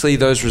obviously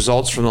those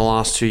results from the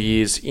last 2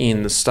 years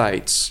in the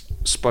States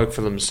spoke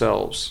for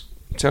themselves.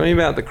 Tell me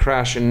about the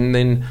crash and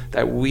then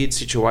that weird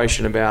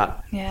situation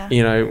about,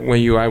 where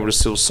you were able to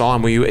still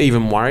sign. Were you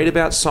even worried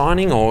about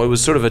signing, or it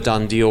was sort of a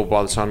done deal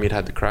by the time you'd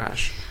had the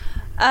crash?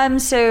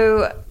 United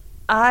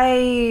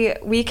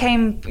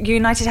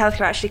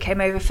Healthcare actually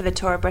came over for the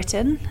Tour of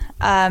Britain,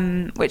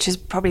 which is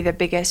probably the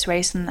biggest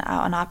race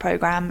on our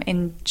program,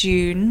 in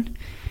June.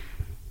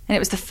 And it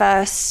was the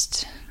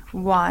first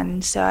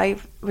one. So I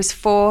was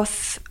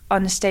fourth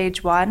on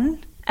stage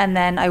one, and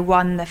then I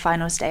won the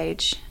final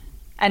stage.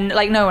 And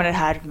no one had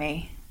heard of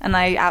me. And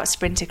I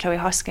out-sprinted Chloe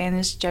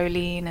Hoskins,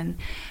 Jolene, and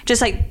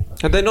just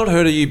Had they not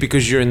heard of you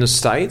because you're in the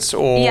States,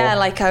 or? Yeah,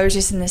 I was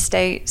just in the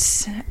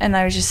States, and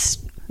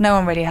no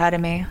one really heard of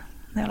me.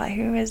 They were like,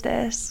 who is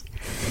this?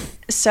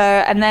 So,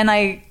 and then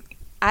I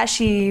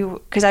actually,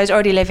 because I was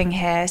already living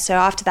here, so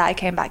after that I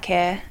came back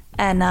here.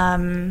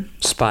 And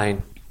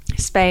Spain,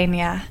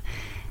 yeah.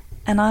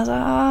 And I was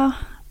like,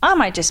 I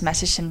might just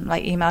message some,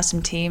 email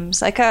some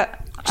teams. I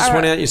Just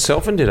went out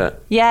yourself and did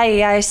it? Yeah.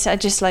 I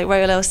just like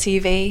wrote a little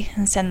CV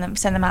and send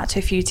them out to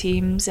a few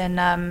teams.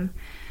 And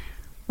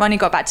Ronnie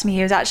got back to me.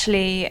 He was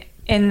actually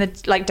in the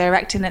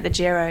directing at the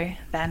Giro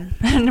then,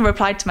 and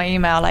replied to my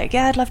email like,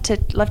 yeah, I'd love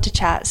to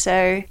chat.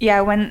 So yeah,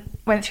 I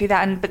went through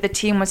that, but the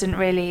team wasn't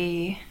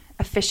really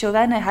official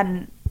then. It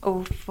hadn't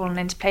all fallen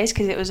into place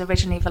because it was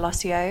originally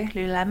Velocio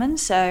Lululemon.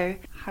 So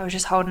I was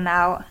just holding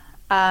out.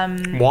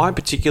 Why in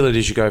particular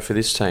did you go for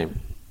this team?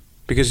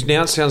 Because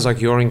now it sounds like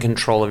you're in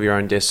control of your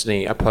own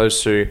destiny,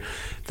 opposed to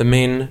the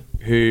men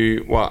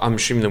who, well, I'm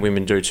assuming the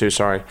women do too,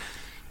 sorry.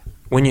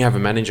 When you have a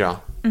manager,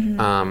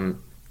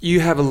 you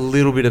have a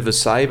little bit of a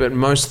say, but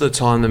most of the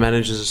time the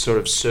managers are sort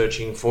of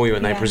searching for you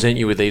and they present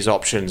you with these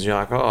options. You're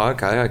like, oh,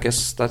 okay, I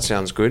guess that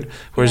sounds good.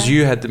 Whereas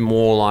you had the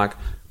more like,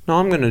 no,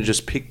 I'm going to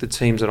just pick the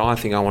teams that I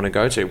think I want to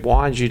go to.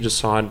 Why did you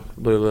decide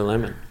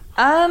Lululemon?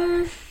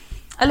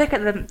 I look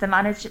at the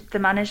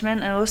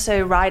management and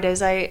also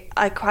riders. I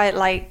quite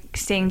like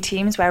seeing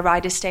teams where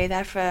riders stay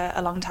there for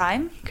a long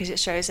time because it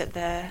shows that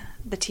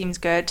the team's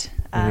good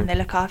and they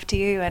look after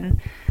you. And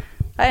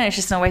I don't know, it's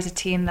just always a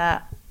team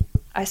that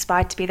I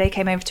aspired to be. They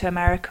came over to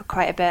America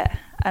quite a bit.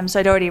 So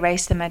I'd already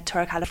raced them at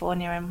Tour of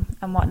California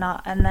and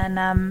whatnot. And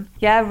then,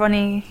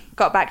 Ronnie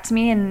got back to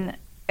me, and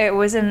it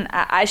wasn't...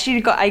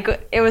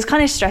 it was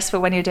kind of stressful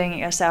when you're doing it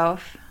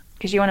yourself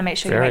because you want to make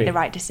sure you make the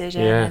right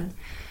decision. Yeah. And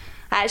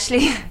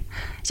actually,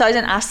 so I was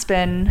in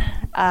Aspen.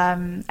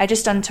 I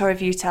just done Tour of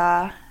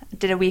Utah,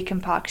 did a week in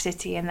Park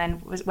City, and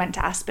then went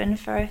to Aspen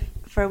for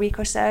a week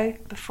or so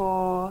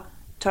before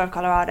Tour of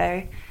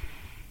Colorado.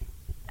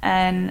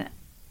 And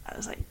I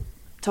was like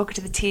talking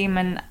to the team,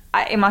 and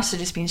it must have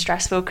just been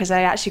stressful because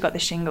I actually got the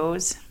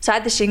shingles. So I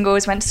had the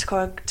shingles, went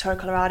to Tour of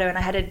Colorado, and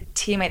I had a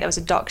teammate that was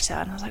a doctor,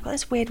 and I was like, well,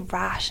 this weird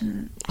rash.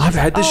 And I've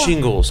had the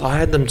shingles. I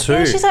had them too.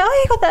 Yeah, she's like,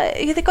 oh,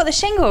 you got the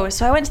shingles.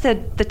 So I went to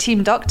the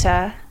team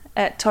doctor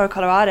at Tour of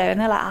Colorado,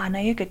 and they're like, oh, no,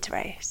 you're good to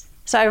race.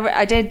 So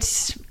I did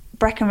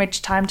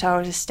Breckenridge Time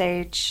Trial as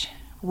stage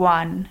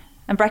 1,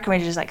 and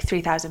Breckenridge is like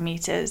 3,000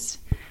 meters.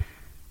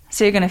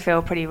 So you're going to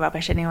feel pretty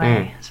rubbish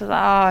anyway. So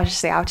I was like,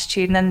 just the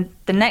altitude. And then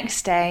the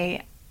next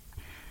day,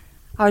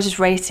 I was just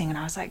racing, and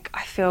I was like,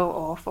 I feel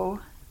awful.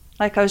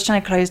 Like I was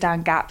trying to close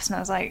down gaps, and I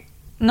was like,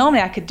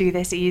 normally I could do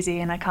this easy,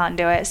 and I can't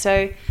do it.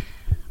 So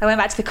I went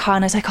back to the car,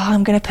 and I was like, oh,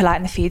 I'm going to pull out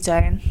in the feed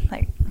zone.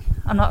 Like,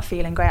 I'm not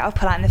feeling great. I'll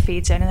pull out in the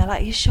feed zone. And they're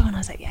like, you sure? And I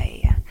was like,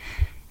 yeah.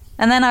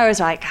 And then I was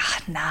like,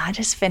 nah,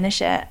 just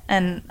finish it.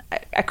 And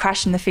I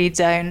crashed in the feed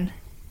zone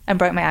and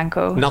broke my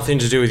ankle. Nothing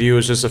to do with you, it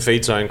was just a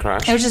feed zone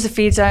crash? It was just a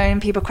feed zone,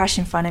 people crashed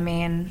in front of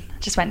me, and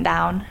just went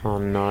down. Oh,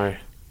 no.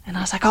 And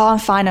I was like, oh, I'm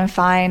fine.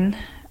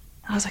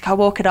 I was like, I'll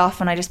walk it off,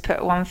 and I just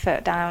put one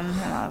foot down,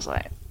 and I was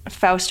like, I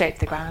fell straight to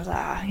the ground. I was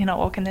like, you're not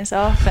walking this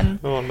off. And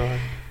oh, no.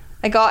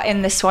 I got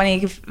in the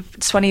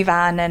Swanee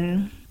van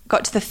and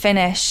got to the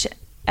finish,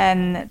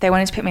 and they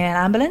wanted to put me in an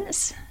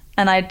ambulance.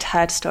 And I'd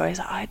heard stories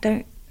like, I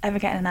don't ever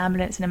get in an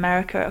ambulance in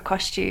America, it'll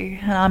cost you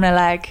an arm and a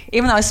leg.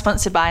 Even though I was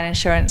sponsored by an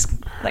insurance,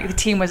 like the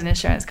team was an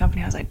insurance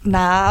company, I was like,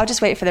 nah, I'll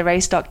just wait for the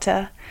race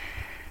doctor.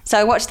 So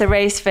I watched the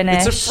race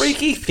finish. It's a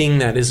freaky thing,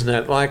 that, isn't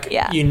it? Like,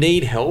 you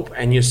need help,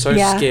 and you're so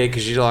scared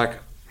because you're like,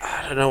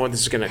 I don't know what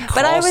this is going to cost.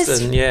 But I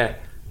was,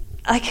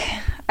 like,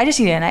 I just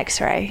needed an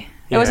X-ray.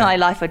 It wasn't like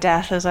life or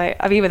death. I was like,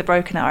 I've either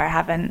broken it or I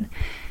haven't.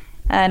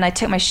 And I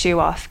took my shoe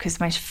off because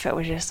my foot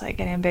was just like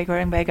getting bigger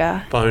and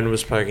bigger. Bone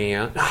was poking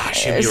out.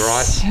 She'll be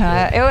right.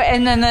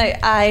 And then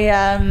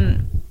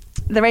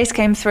the race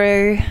came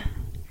through,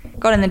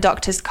 got in the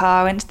doctor's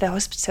car, went to the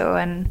hospital,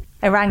 and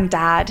I rang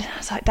Dad. I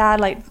was like,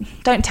 Dad, like,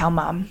 don't tell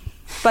Mum.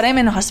 But I'm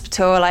in the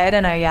hospital, like, I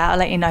don't know yet, I'll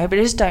let you know, but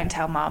just don't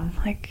tell Mum.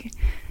 Like,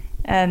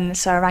 and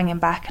so I rang him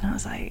back, and I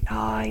was like,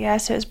 oh, yeah,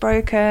 so it's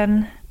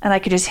broken. And I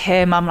could just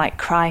hear Mum, like,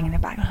 crying in the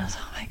background. I was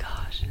like, oh, my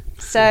gosh.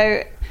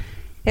 So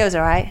it was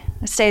all right.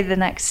 I stayed the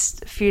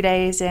next few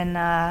days in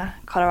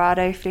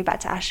Colorado, flew back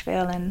to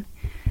Asheville, and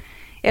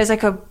it was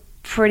like a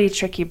pretty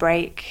tricky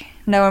break.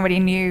 No one really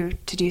knew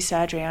to do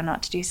surgery or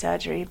not to do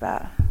surgery,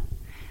 but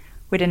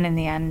we didn't in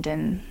the end,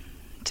 and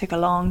it took a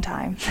long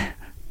time.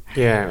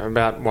 Yeah,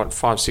 about,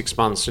 5-6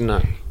 months, didn't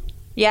it?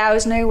 Yeah, I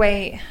was no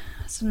weight.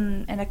 I was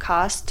in a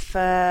cast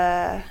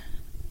for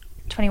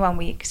 21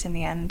 weeks in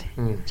the end.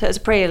 So it was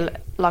a pretty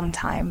long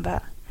time,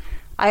 but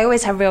I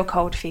always have real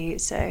cold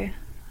feet, so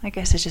I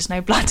guess there's just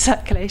no blood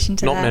circulation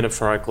to Not there.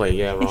 metaphorically,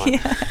 yeah,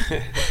 right.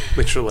 Yeah.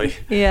 Literally.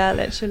 Yeah,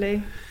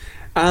 literally.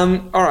 All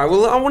right,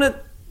 well, I want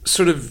to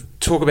sort of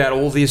talk about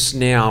all this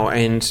now,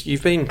 and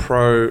you've been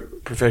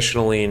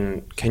professional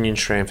in Canyon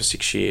SRAM for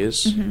 6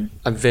 years,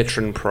 a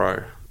veteran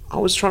pro. I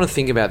was trying to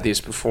think about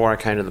this before I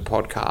came to the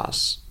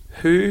podcast.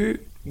 Who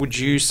would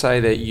you say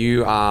that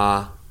you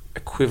are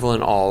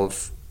equivalent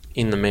of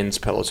in the men's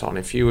peloton?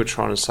 If you were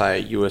trying to say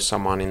you were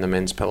someone in the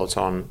men's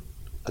peloton,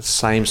 the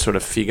same sort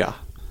of figure.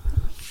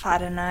 I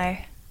don't know.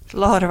 A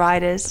lot of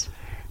riders,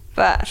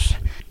 but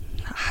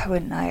I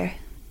wouldn't know.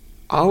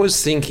 I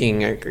was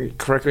thinking,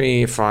 correct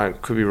me if I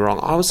could be wrong,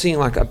 I was thinking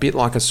like a bit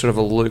like a sort of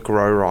a Luke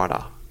Rowe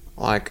rider.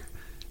 Like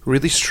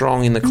really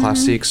strong in the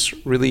classics,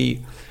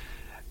 really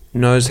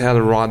knows how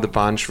to ride the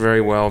bunch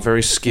very well,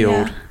 very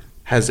skilled, Yeah.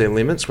 has their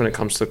limits when it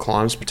comes to the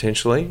climbs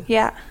potentially,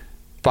 Yeah.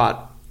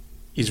 but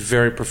is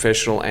very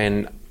professional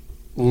and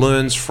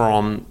learns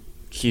from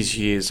his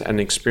years and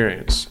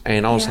experience.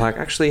 And I was Yeah. like,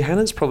 actually,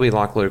 Hannah's probably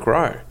like Luke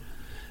Rowe,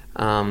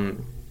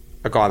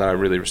 a guy that I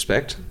really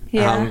respect.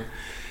 Yeah.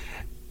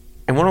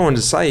 And what I wanted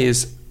to say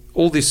is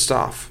all this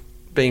stuff,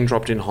 being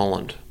dropped in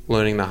Holland,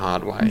 learning the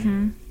hard way,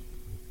 Mm-hmm.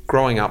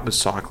 growing up with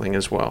cycling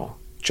as well,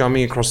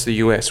 jumping across the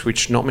US,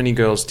 which not many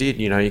girls did.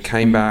 You know, you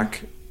came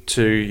back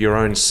to your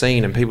own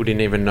scene and people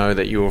didn't even know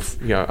that you were,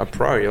 you know, a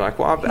pro. You're like,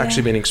 well, I've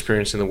actually been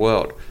experienced in the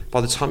world.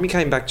 By the time you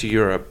came back to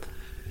Europe,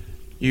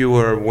 you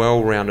were a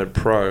well-rounded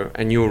pro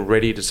and you were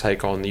ready to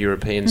take on the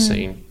European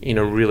scene in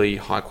a really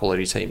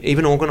high-quality team,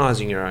 even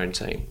organising your own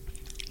team.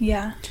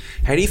 Yeah.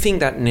 How do you think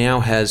that now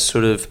has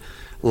sort of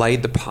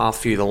laid the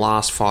path for you the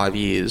last 5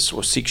 years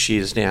or 6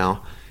 years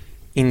now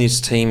in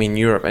this team in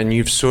Europe? And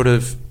you've sort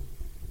of,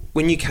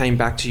 when you came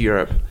back to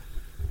Europe,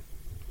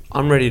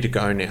 I'm ready to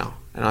go now.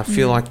 And I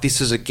feel like this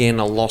is, again,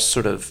 a lost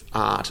sort of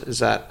art, is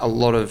that a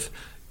lot of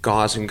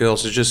guys and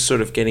girls are just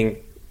sort of getting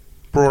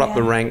brought up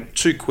the rank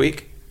too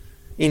quick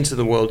into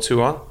the world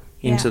tour,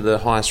 into the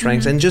highest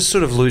ranks, and just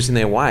sort of losing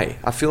their way.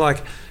 I feel like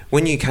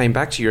when you came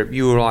back to Europe,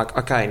 you were like,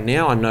 okay,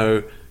 now I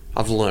know,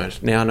 I've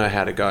learned, now I know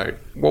how to go.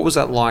 What was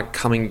that like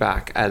coming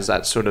back as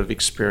that sort of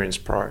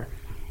experienced pro?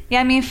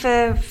 Yeah, I mean,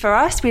 for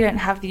us, we don't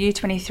have the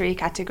U23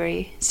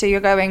 category. So you're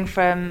going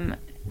from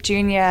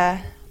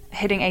junior,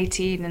 hitting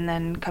 18, and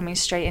then coming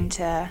straight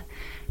into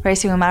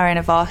racing with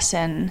Marianne Vos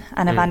and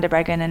Anna van der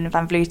Breggen and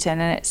Van Vleuten,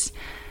 and it's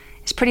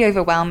pretty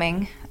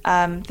overwhelming.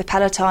 The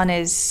Peloton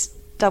is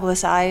double the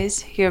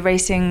size. You're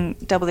racing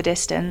double the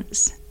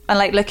distance. And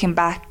like looking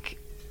back,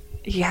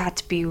 you had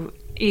to be,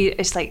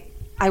 it's like,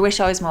 I wish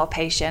I was more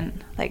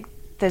patient. Like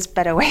there's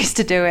better ways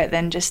to do it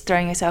than just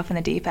throwing yourself in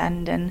the deep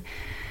end. And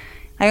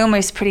I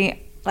almost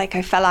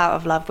I fell out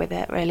of love with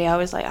it, really. I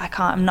was like,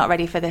 I'm not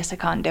ready for this. I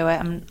can't do it.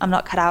 I'm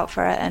not cut out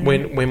for it. And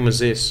When was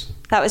this?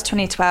 that was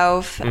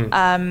 2012.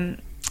 And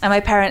my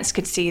parents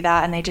could see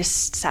that and they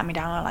just sat me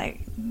down and were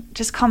like,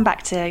 just come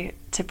back to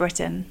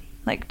Britain.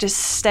 Like just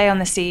stay on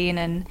the scene.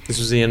 And This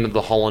was the end of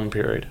the Holland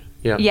period.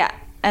 Yeah. yeah,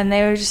 and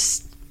they were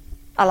just,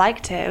 I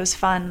liked it. It was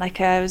fun. Like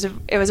it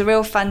was a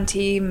real fun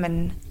team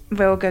and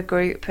real good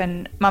group.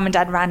 And mum and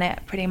dad ran it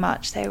pretty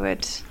much. They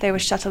would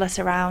shuttle us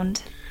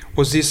around.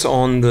 Was this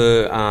on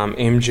the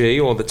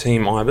MG or the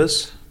Team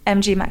Ibis?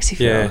 MG Maxi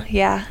Fuel,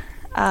 yeah.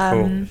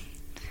 Cool.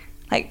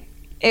 Like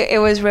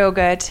it was real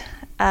good.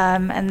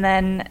 And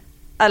then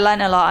I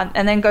learned a lot.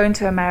 And then going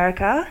to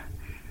America,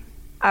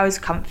 I was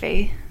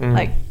comfy.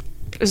 Like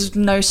it was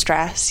no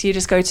stress. You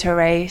just go to a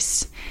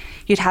race,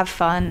 you'd have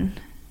fun,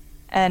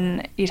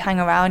 and you'd hang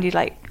around. You'd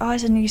like, oh,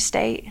 it's a new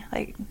state,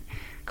 like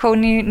cool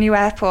new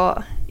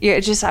airport.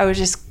 I was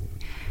just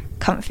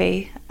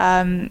comfy.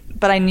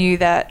 But I knew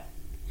that.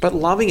 But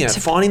loving it,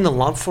 finding the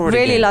love for it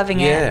Really again. loving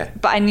Yeah.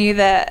 it. But I knew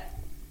that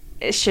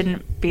it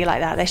shouldn't be like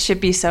that. There should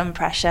be some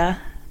pressure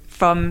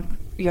from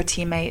your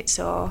teammates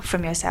or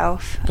from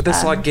yourself. But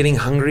that's like getting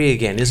hungry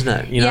again, isn't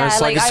it? You know, Yeah, it's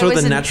like it's I sort of the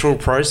wasn't- natural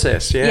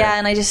process. Yeah. Yeah,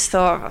 and I just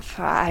thought,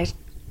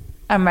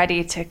 I'm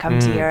ready to come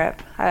to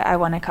Europe. I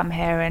want to come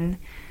here. And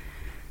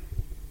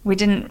we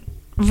didn't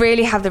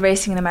really have the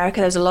racing in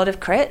America. There was a lot of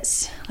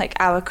crits, like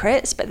our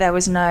crits, but there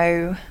was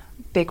no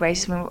big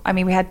races. I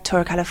mean, we had Tour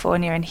of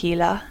California and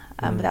Gila,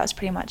 but that was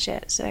pretty much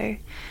it. So,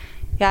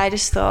 yeah, I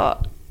just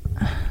thought,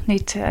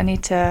 I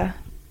need to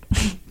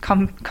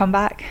come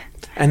back.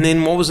 And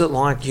then what was it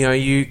like? You know,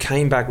 you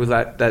came back with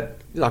that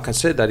like I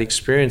said, that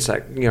experience,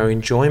 that, you know,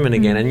 enjoyment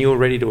again, and you were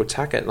ready to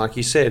attack it. Like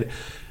you said,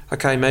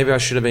 okay, maybe I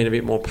should have been a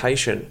bit more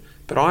patient.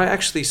 But I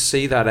actually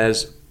see that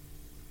as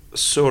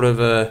sort of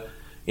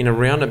in a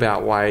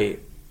roundabout way,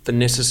 the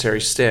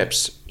necessary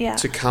steps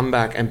to come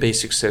back and be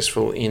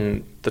successful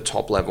in the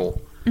top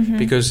level.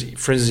 Because,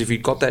 for instance, if you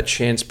got that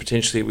chance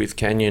potentially with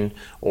Canyon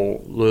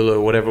or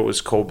Lulu, whatever it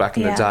was called back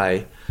in the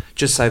day,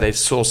 just say they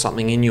saw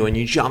something in you and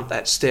you jumped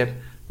that step,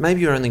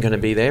 maybe you're only going to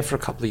be there for a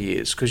couple of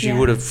years because you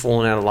would have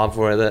fallen out of love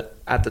with it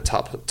at the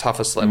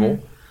toughest level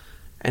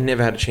and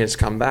never had a chance to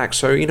come back.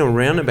 So in a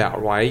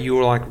roundabout way, you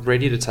were like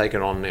ready to take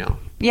it on now.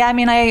 Yeah, I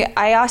mean, I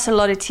asked a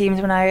lot of teams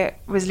when I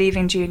was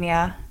leaving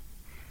junior.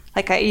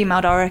 Like I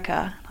emailed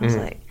Orica. I was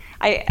like,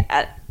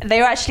 they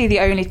were actually the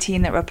only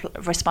team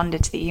that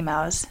responded to the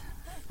emails,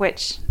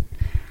 which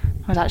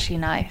was actually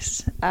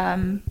nice.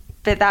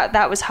 But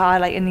that was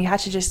hard. Like, and you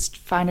had to just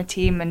find a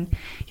team, and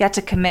you had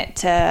to commit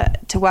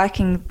to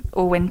working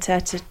all winter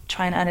to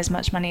try and earn as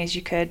much money as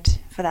you could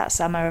for that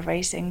summer of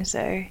racing.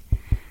 So,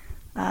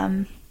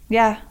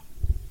 yeah,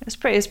 it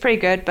was pretty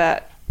good,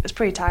 but it was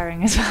pretty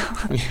tiring as well.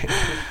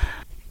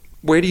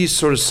 Where do you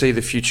sort of see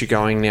the future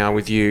going now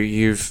with you?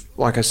 You've,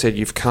 like I said,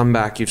 you've come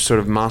back, you've sort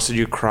of mastered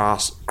your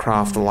craft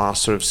the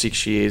last sort of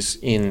 6 years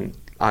in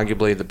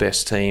arguably the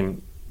best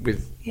team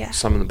with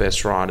some of the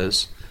best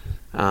riders.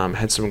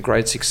 Had some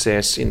great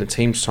success in the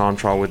team's time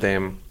trial with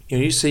them. You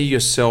know, you see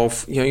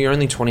yourself, you know, you're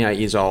only 28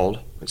 years old.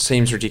 It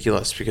seems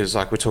ridiculous because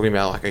like we're talking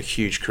about like a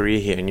huge career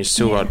here and you've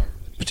still got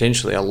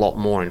potentially a lot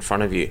more in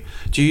front of you.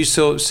 Do you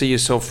still see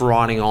yourself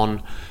riding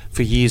on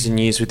for years and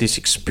years with this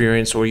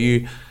experience, or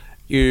you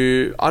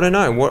I don't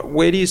know,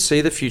 where do you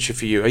see the future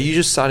for you? Are you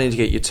just starting to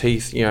get your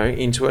teeth,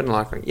 into it and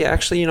like, yeah,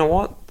 actually, you know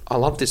what? I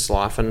love this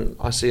life and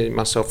I see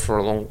myself for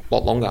a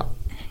lot longer.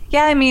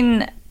 Yeah, I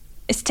mean,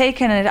 it's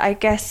taken, I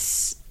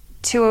guess,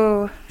 3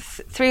 or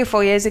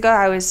 4 years ago,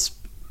 I was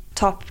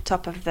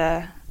top of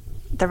the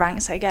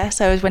ranks, I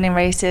guess. I was winning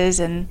races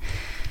and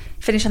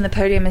finished on the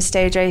podium in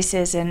stage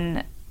races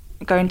and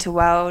going to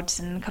worlds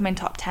and coming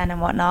top 10 and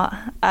whatnot.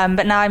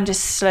 But now I'm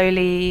just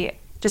slowly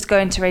just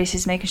going to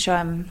races, making sure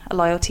I'm a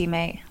loyal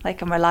teammate,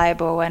 like I'm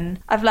reliable. And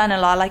I've learned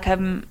a lot. Like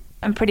I'm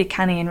pretty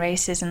canny in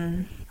races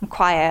and I'm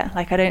quiet.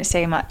 Like I don't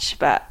say much,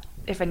 but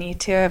if I need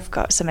to, I've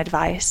got some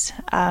advice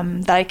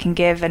that I can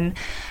give. And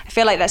I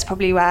feel like that's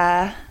probably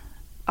where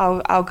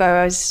I'll go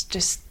as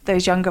just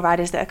those younger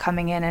riders that are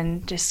coming in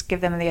and just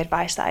give them the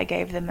advice that I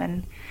gave them.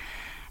 And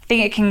I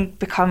think it can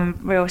become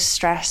real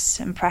stress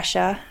and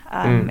pressure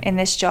in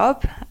this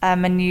job.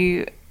 And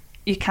you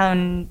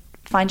can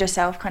find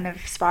yourself kind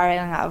of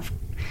spiraling out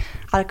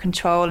of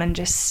control and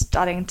just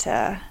starting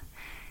to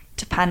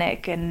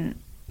panic. And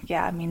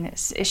yeah, I mean,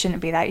 it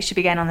shouldn't be that. You should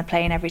be getting on the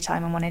plane every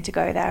time and wanting to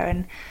go there.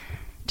 And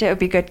it would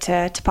be good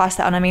to pass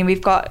that on. I mean,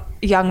 we've got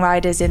young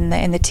riders in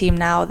the team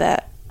now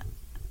that,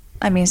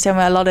 I mean,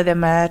 a lot of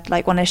them are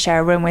like want to share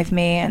a room with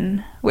me,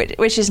 and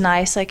which is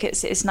nice. Like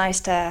it's nice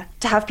to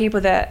have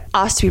people that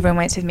ask to be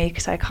roommates with me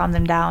because I calm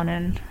them down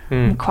and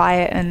I'm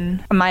quiet.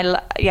 And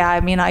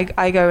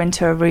I go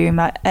into a room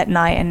at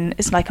night and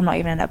it's like I'm not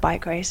even in a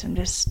bike race. I'm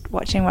just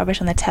watching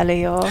rubbish on the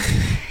telly, or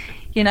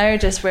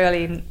just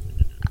really,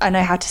 I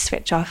know how to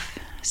switch off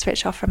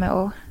from it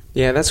all.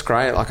 Yeah, that's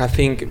great. Like I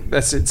think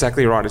that's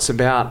exactly right. It's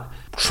about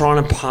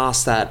trying to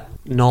pass that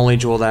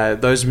knowledge or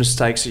those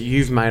mistakes that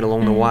you've made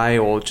along the way,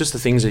 or just the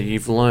things that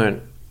you've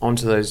learned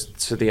onto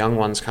to the young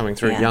ones coming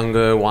through,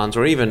 younger ones,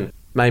 or even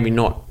maybe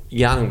not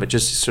young but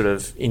just sort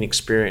of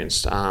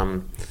inexperienced.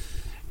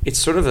 It's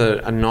sort of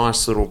a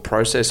nice little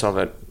process of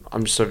it.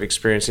 I'm sort of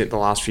experiencing it the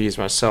last few years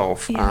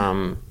myself.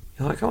 You're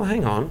like, oh,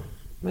 hang on,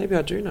 maybe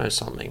I do know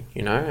something,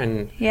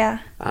 and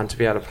to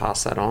be able to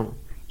pass that on.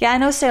 Yeah,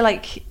 and also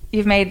like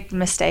you've made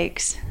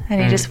mistakes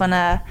and you just want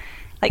to,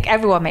 like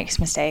everyone makes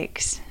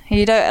mistakes.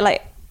 You don't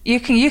like, you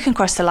can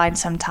cross the line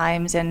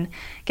sometimes and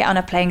get on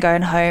a plane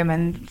going home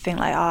and think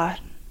like,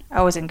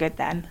 I wasn't good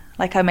then.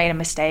 Like I made a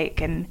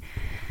mistake and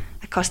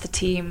I cost the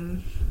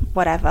team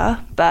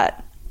whatever,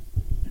 but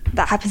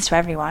that happens to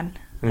everyone.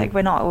 Like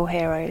we're not all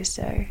heroes,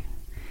 so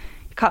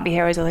you can't be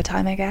heroes all the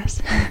time, I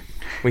guess.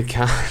 We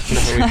can't.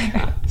 No, we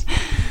can't.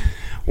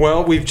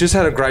 Well, we've just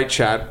had a great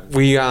chat.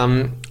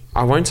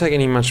 I won't take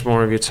any much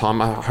more of your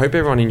time. I hope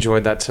everyone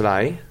enjoyed that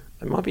today.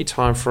 It might be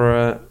time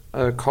for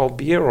a cold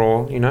beer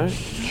or,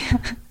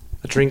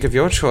 a drink of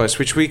your choice,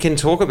 which we can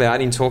talk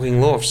about in Talking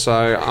Loof. So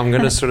I'm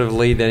going to sort of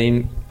lead that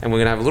in, and we're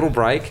going to have a little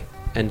break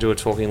and do a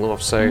Talking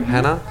Loof. So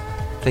Hannah,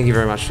 thank you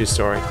very much for your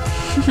story.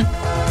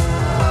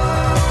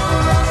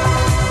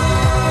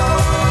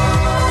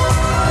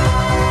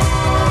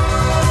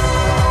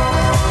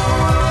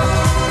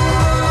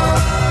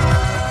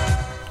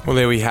 Well,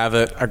 there we have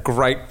it. A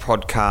great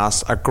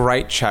podcast, a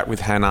great chat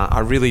with Hannah. I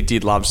really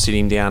did love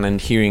sitting down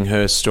and hearing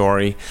her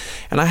story.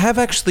 And I have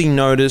actually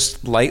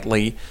noticed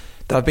lately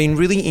that I've been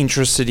really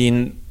interested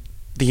in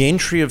the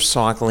entry of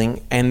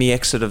cycling and the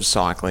exit of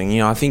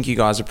cycling. I think you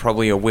guys are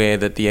probably aware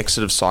that the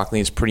exit of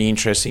cycling is pretty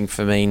interesting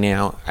for me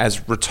now,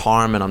 as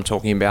retirement I'm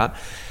talking about.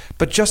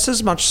 But just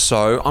as much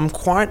so, I'm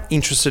quite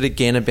interested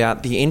again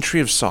about the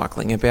entry of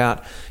cycling,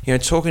 about,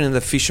 talking to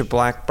the Fisher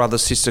Black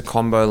brother-sister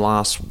combo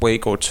last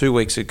week or 2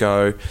 weeks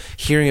ago,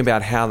 hearing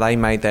about how they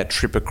made that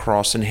trip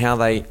across and how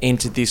they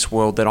entered this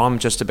world that I'm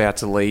just about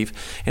to leave.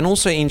 And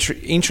also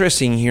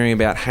interesting hearing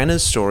about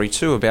Hannah's story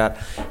too, about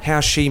how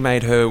she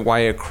made her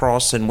way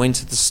across and went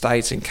to the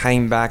States and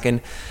came back.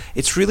 And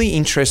it's really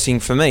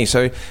interesting for me.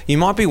 So you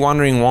might be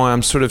wondering why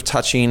I'm sort of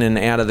touching in and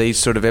out of these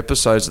sort of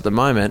episodes at the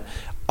moment.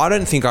 I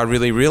don't think I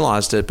really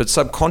realised it, but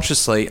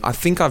subconsciously, I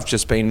think I've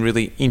just been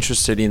really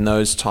interested in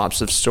those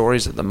types of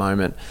stories at the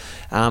moment.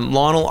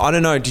 Lionel, I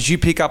don't know, did you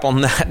pick up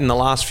on that in the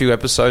last few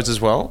episodes as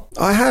well?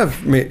 I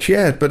have, Mitch,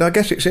 yeah, but I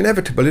guess it's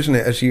inevitable, isn't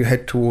it, as you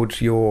head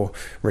towards your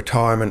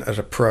retirement as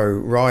a pro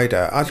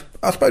rider.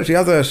 I suppose the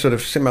other sort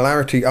of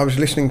similarity, I was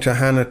listening to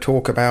Hannah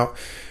talk about,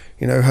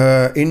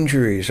 her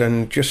injuries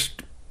and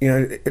just,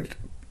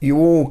 you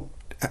all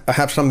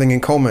have something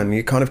in common.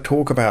 You kind of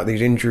talk about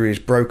these injuries,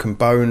 broken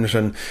bones,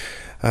 and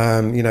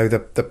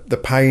the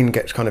pain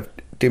gets kind of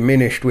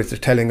diminished with the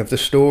telling of the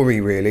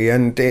story, really,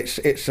 and it's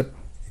a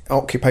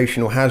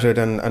occupational hazard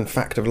and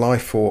fact of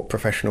life for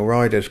professional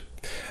riders.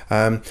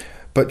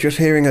 But just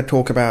hearing her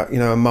talk about,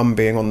 a mum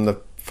being on the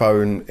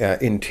phone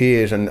in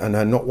tears and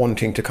her not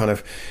wanting to kind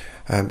of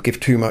give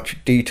too much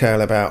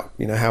detail about,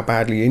 how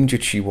badly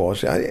injured she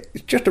was,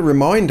 it's just a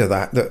reminder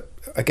that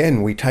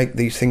again, we take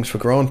these things for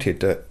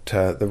granted, that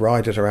the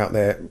riders are out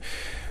there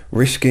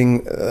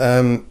risking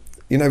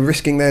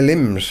risking their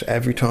limbs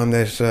every time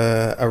there's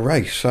a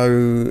race.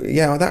 So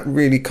yeah, that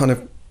really kind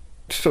of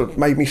sort of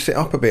made me sit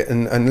up a bit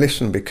and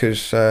listen,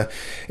 because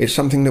it's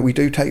something that we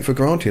do take for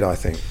granted, I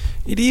think.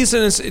 It is,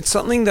 and it's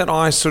something that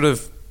I sort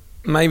of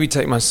maybe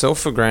take myself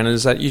for granted,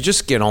 is that you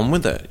just get on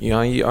with it.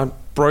 I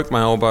broke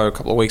my elbow a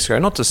couple of weeks ago,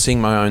 not to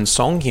sing my own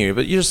song here,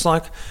 but you're just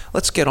like,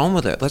 let's get on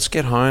with it. Let's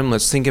get home.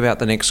 Let's think about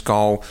the next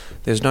goal.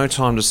 There's no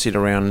time to sit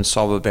around and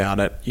sob about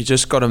it. You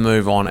just got to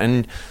move on.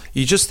 And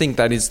you just think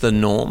that is the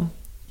norm.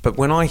 But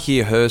when I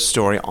hear her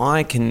story,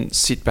 I can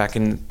sit back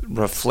and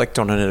reflect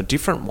on it in a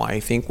different way,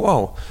 think,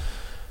 whoa,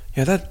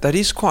 yeah, that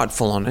is quite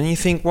full on. And you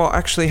think, well,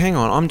 actually, hang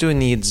on, I'm doing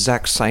the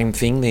exact same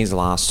thing these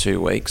last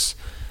 2 weeks.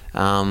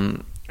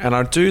 And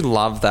I do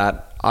love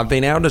that I've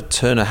been able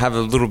to have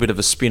a little bit of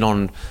a spin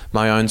on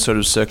my own sort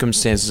of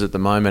circumstances at the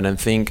moment and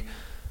think,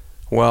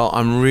 well,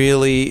 I'm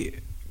really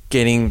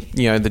getting,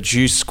 the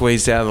juice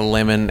squeezed out of the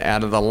lemon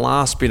out of the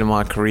last bit of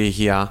my career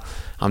here.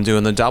 I'm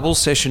doing the double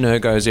session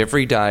ergos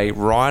every day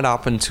right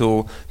up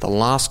until the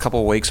last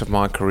couple of weeks of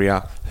my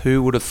career.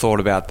 Who would have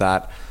thought about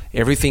that?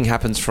 Everything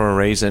happens for a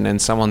reason,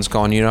 and someone's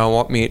gone, you know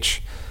what,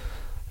 Mitch?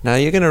 Now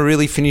you're going to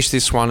really finish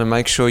this one and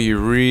make sure you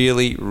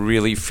really,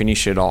 really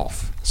finish it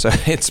off. So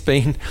it's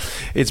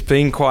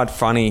been quite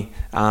funny,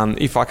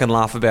 if I can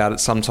laugh about it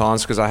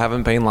sometimes, because I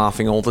haven't been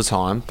laughing all the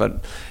time.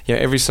 But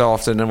every so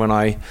often, when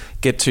I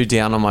get too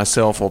down on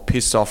myself or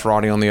pissed off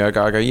riding on the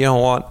ergo, I go, you know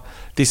what?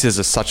 This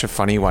is such a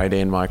funny way to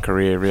end my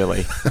career,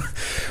 really.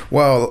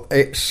 Well,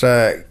 it's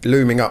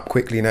looming up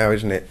quickly now,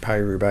 isn't it,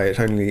 Paris-Roubaix? It's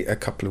only a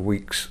couple of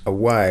weeks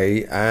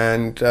away,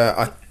 and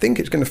I think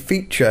it's going to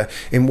feature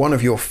in one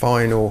of your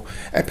final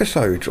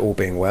episodes, all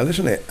being well,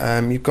 isn't it?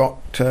 You've got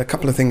a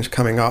couple of things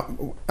coming up,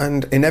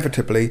 and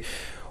inevitably,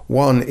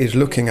 one is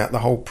looking at the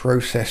whole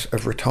process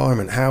of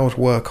retirement. How's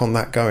work on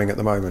that going at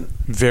the moment?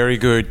 Very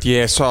good,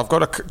 yeah. So I've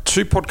got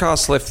 2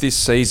 podcasts left this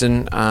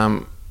season.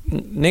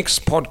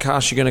 Next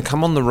podcast, you're going to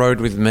come on the road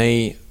with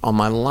me on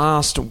my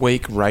last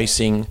week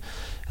racing.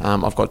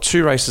 I've got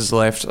 2 races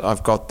left.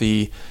 I've got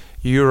the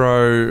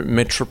Euro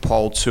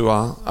Metropole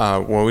Tour,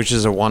 which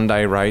is a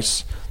 1-day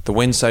race, the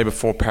Wednesday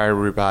before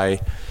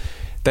Paris-Roubaix.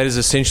 That is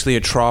essentially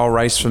a trial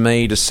race for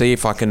me to see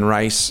if I can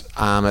race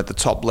at the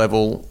top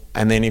level,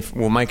 and then if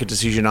we'll make a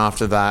decision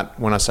after that.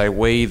 When I say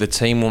we, the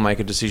team will make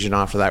a decision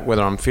after that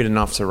whether I'm fit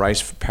enough to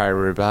race for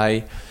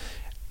Paris-Roubaix.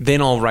 Then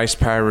I'll race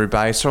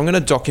Paris-Roubaix. So I'm going to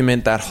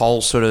document that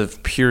whole sort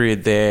of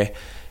period there,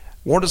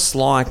 what it's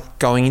like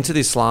going into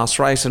this last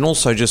race, and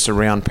also just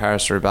around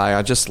Paris-Roubaix.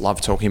 I just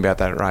love talking about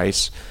that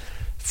race.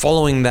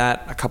 Following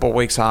that, a couple of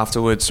weeks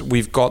afterwards,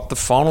 we've got the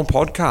final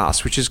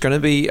podcast, which is going to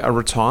be a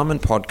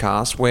retirement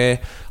podcast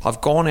where I've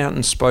gone out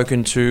and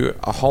spoken to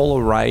a whole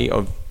array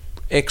of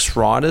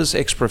ex-riders,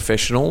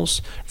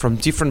 ex-professionals from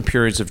different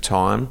periods of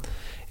time,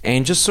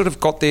 and just sort of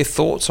got their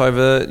thoughts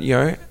over,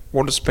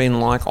 what it's been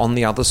like on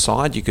the other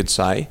side, you could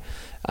say,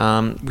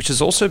 which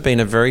has also been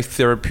a very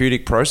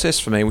therapeutic process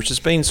for me, which has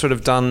been sort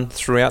of done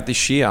throughout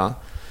this year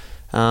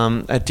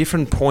at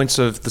different points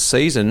of the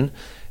season.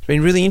 It's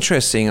been really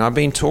interesting. I've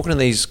been talking to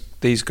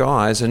these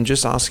guys and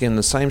just asking them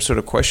the same sort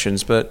of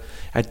questions, but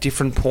at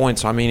different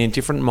points, in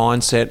different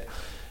mindset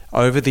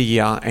over the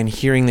year, and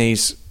hearing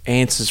these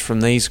answers from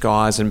these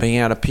guys and being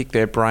able to pick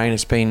their brain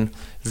has been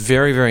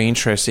very, very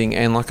interesting,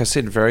 and like I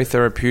said, very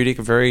therapeutic,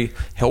 very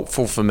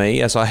helpful for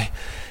me as I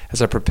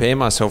prepare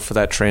myself for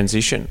that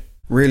transition.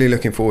 Really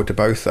looking forward to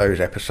both those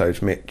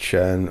episodes, Mitch,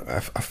 and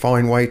a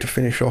fine way to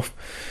finish off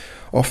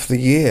the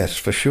year,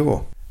 for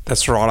sure.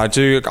 That's right.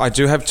 I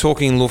do have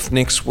Talking Luft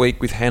next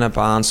week with Hannah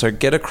Barnes, so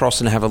get across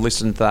and have a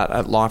listen to that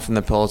at Life in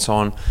the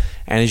Peloton.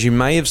 And as you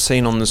may have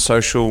seen on the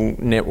social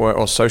network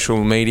or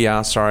social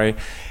media,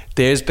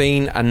 there's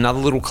been another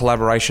little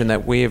collaboration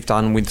that we have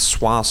done with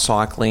Swa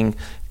Cycling.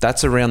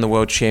 That's around the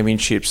World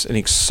Championships, an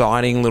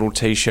exciting little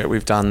t-shirt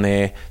we've done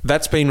there.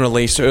 That's been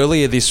released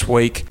earlier this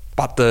week,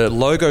 but the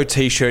logo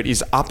t-shirt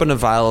is up and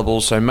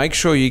available, so make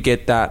sure you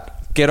get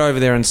that. Get over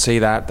there and see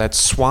that.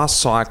 That's Swa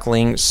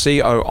Cycling,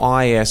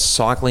 COIS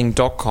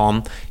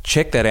cycling.com.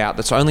 Check that out.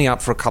 That's only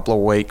up for a couple of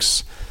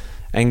weeks.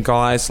 And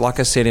guys, like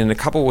I said, in a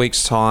couple of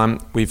weeks' time,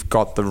 we've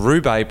got the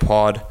Roubaix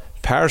pod.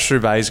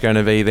 Paris-Roubaix is going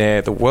to be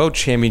there. The World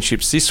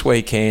Championships this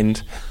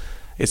weekend.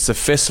 It's the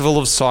Festival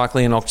of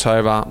Cycling in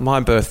October. My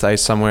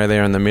birthday's somewhere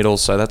there in the middle,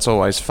 so that's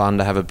always fun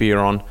to have a beer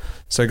on.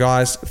 So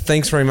guys,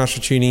 thanks very much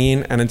for tuning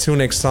in, and until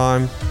next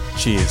time,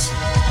 cheers.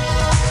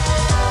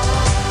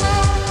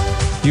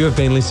 You have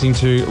been listening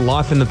to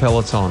Life in the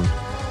Peloton.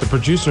 The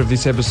producer of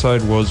this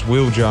episode was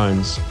Will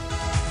Jones.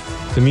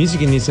 The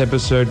music in this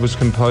episode was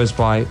composed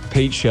by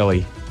Pete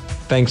Shelley.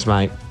 Thanks,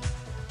 mate.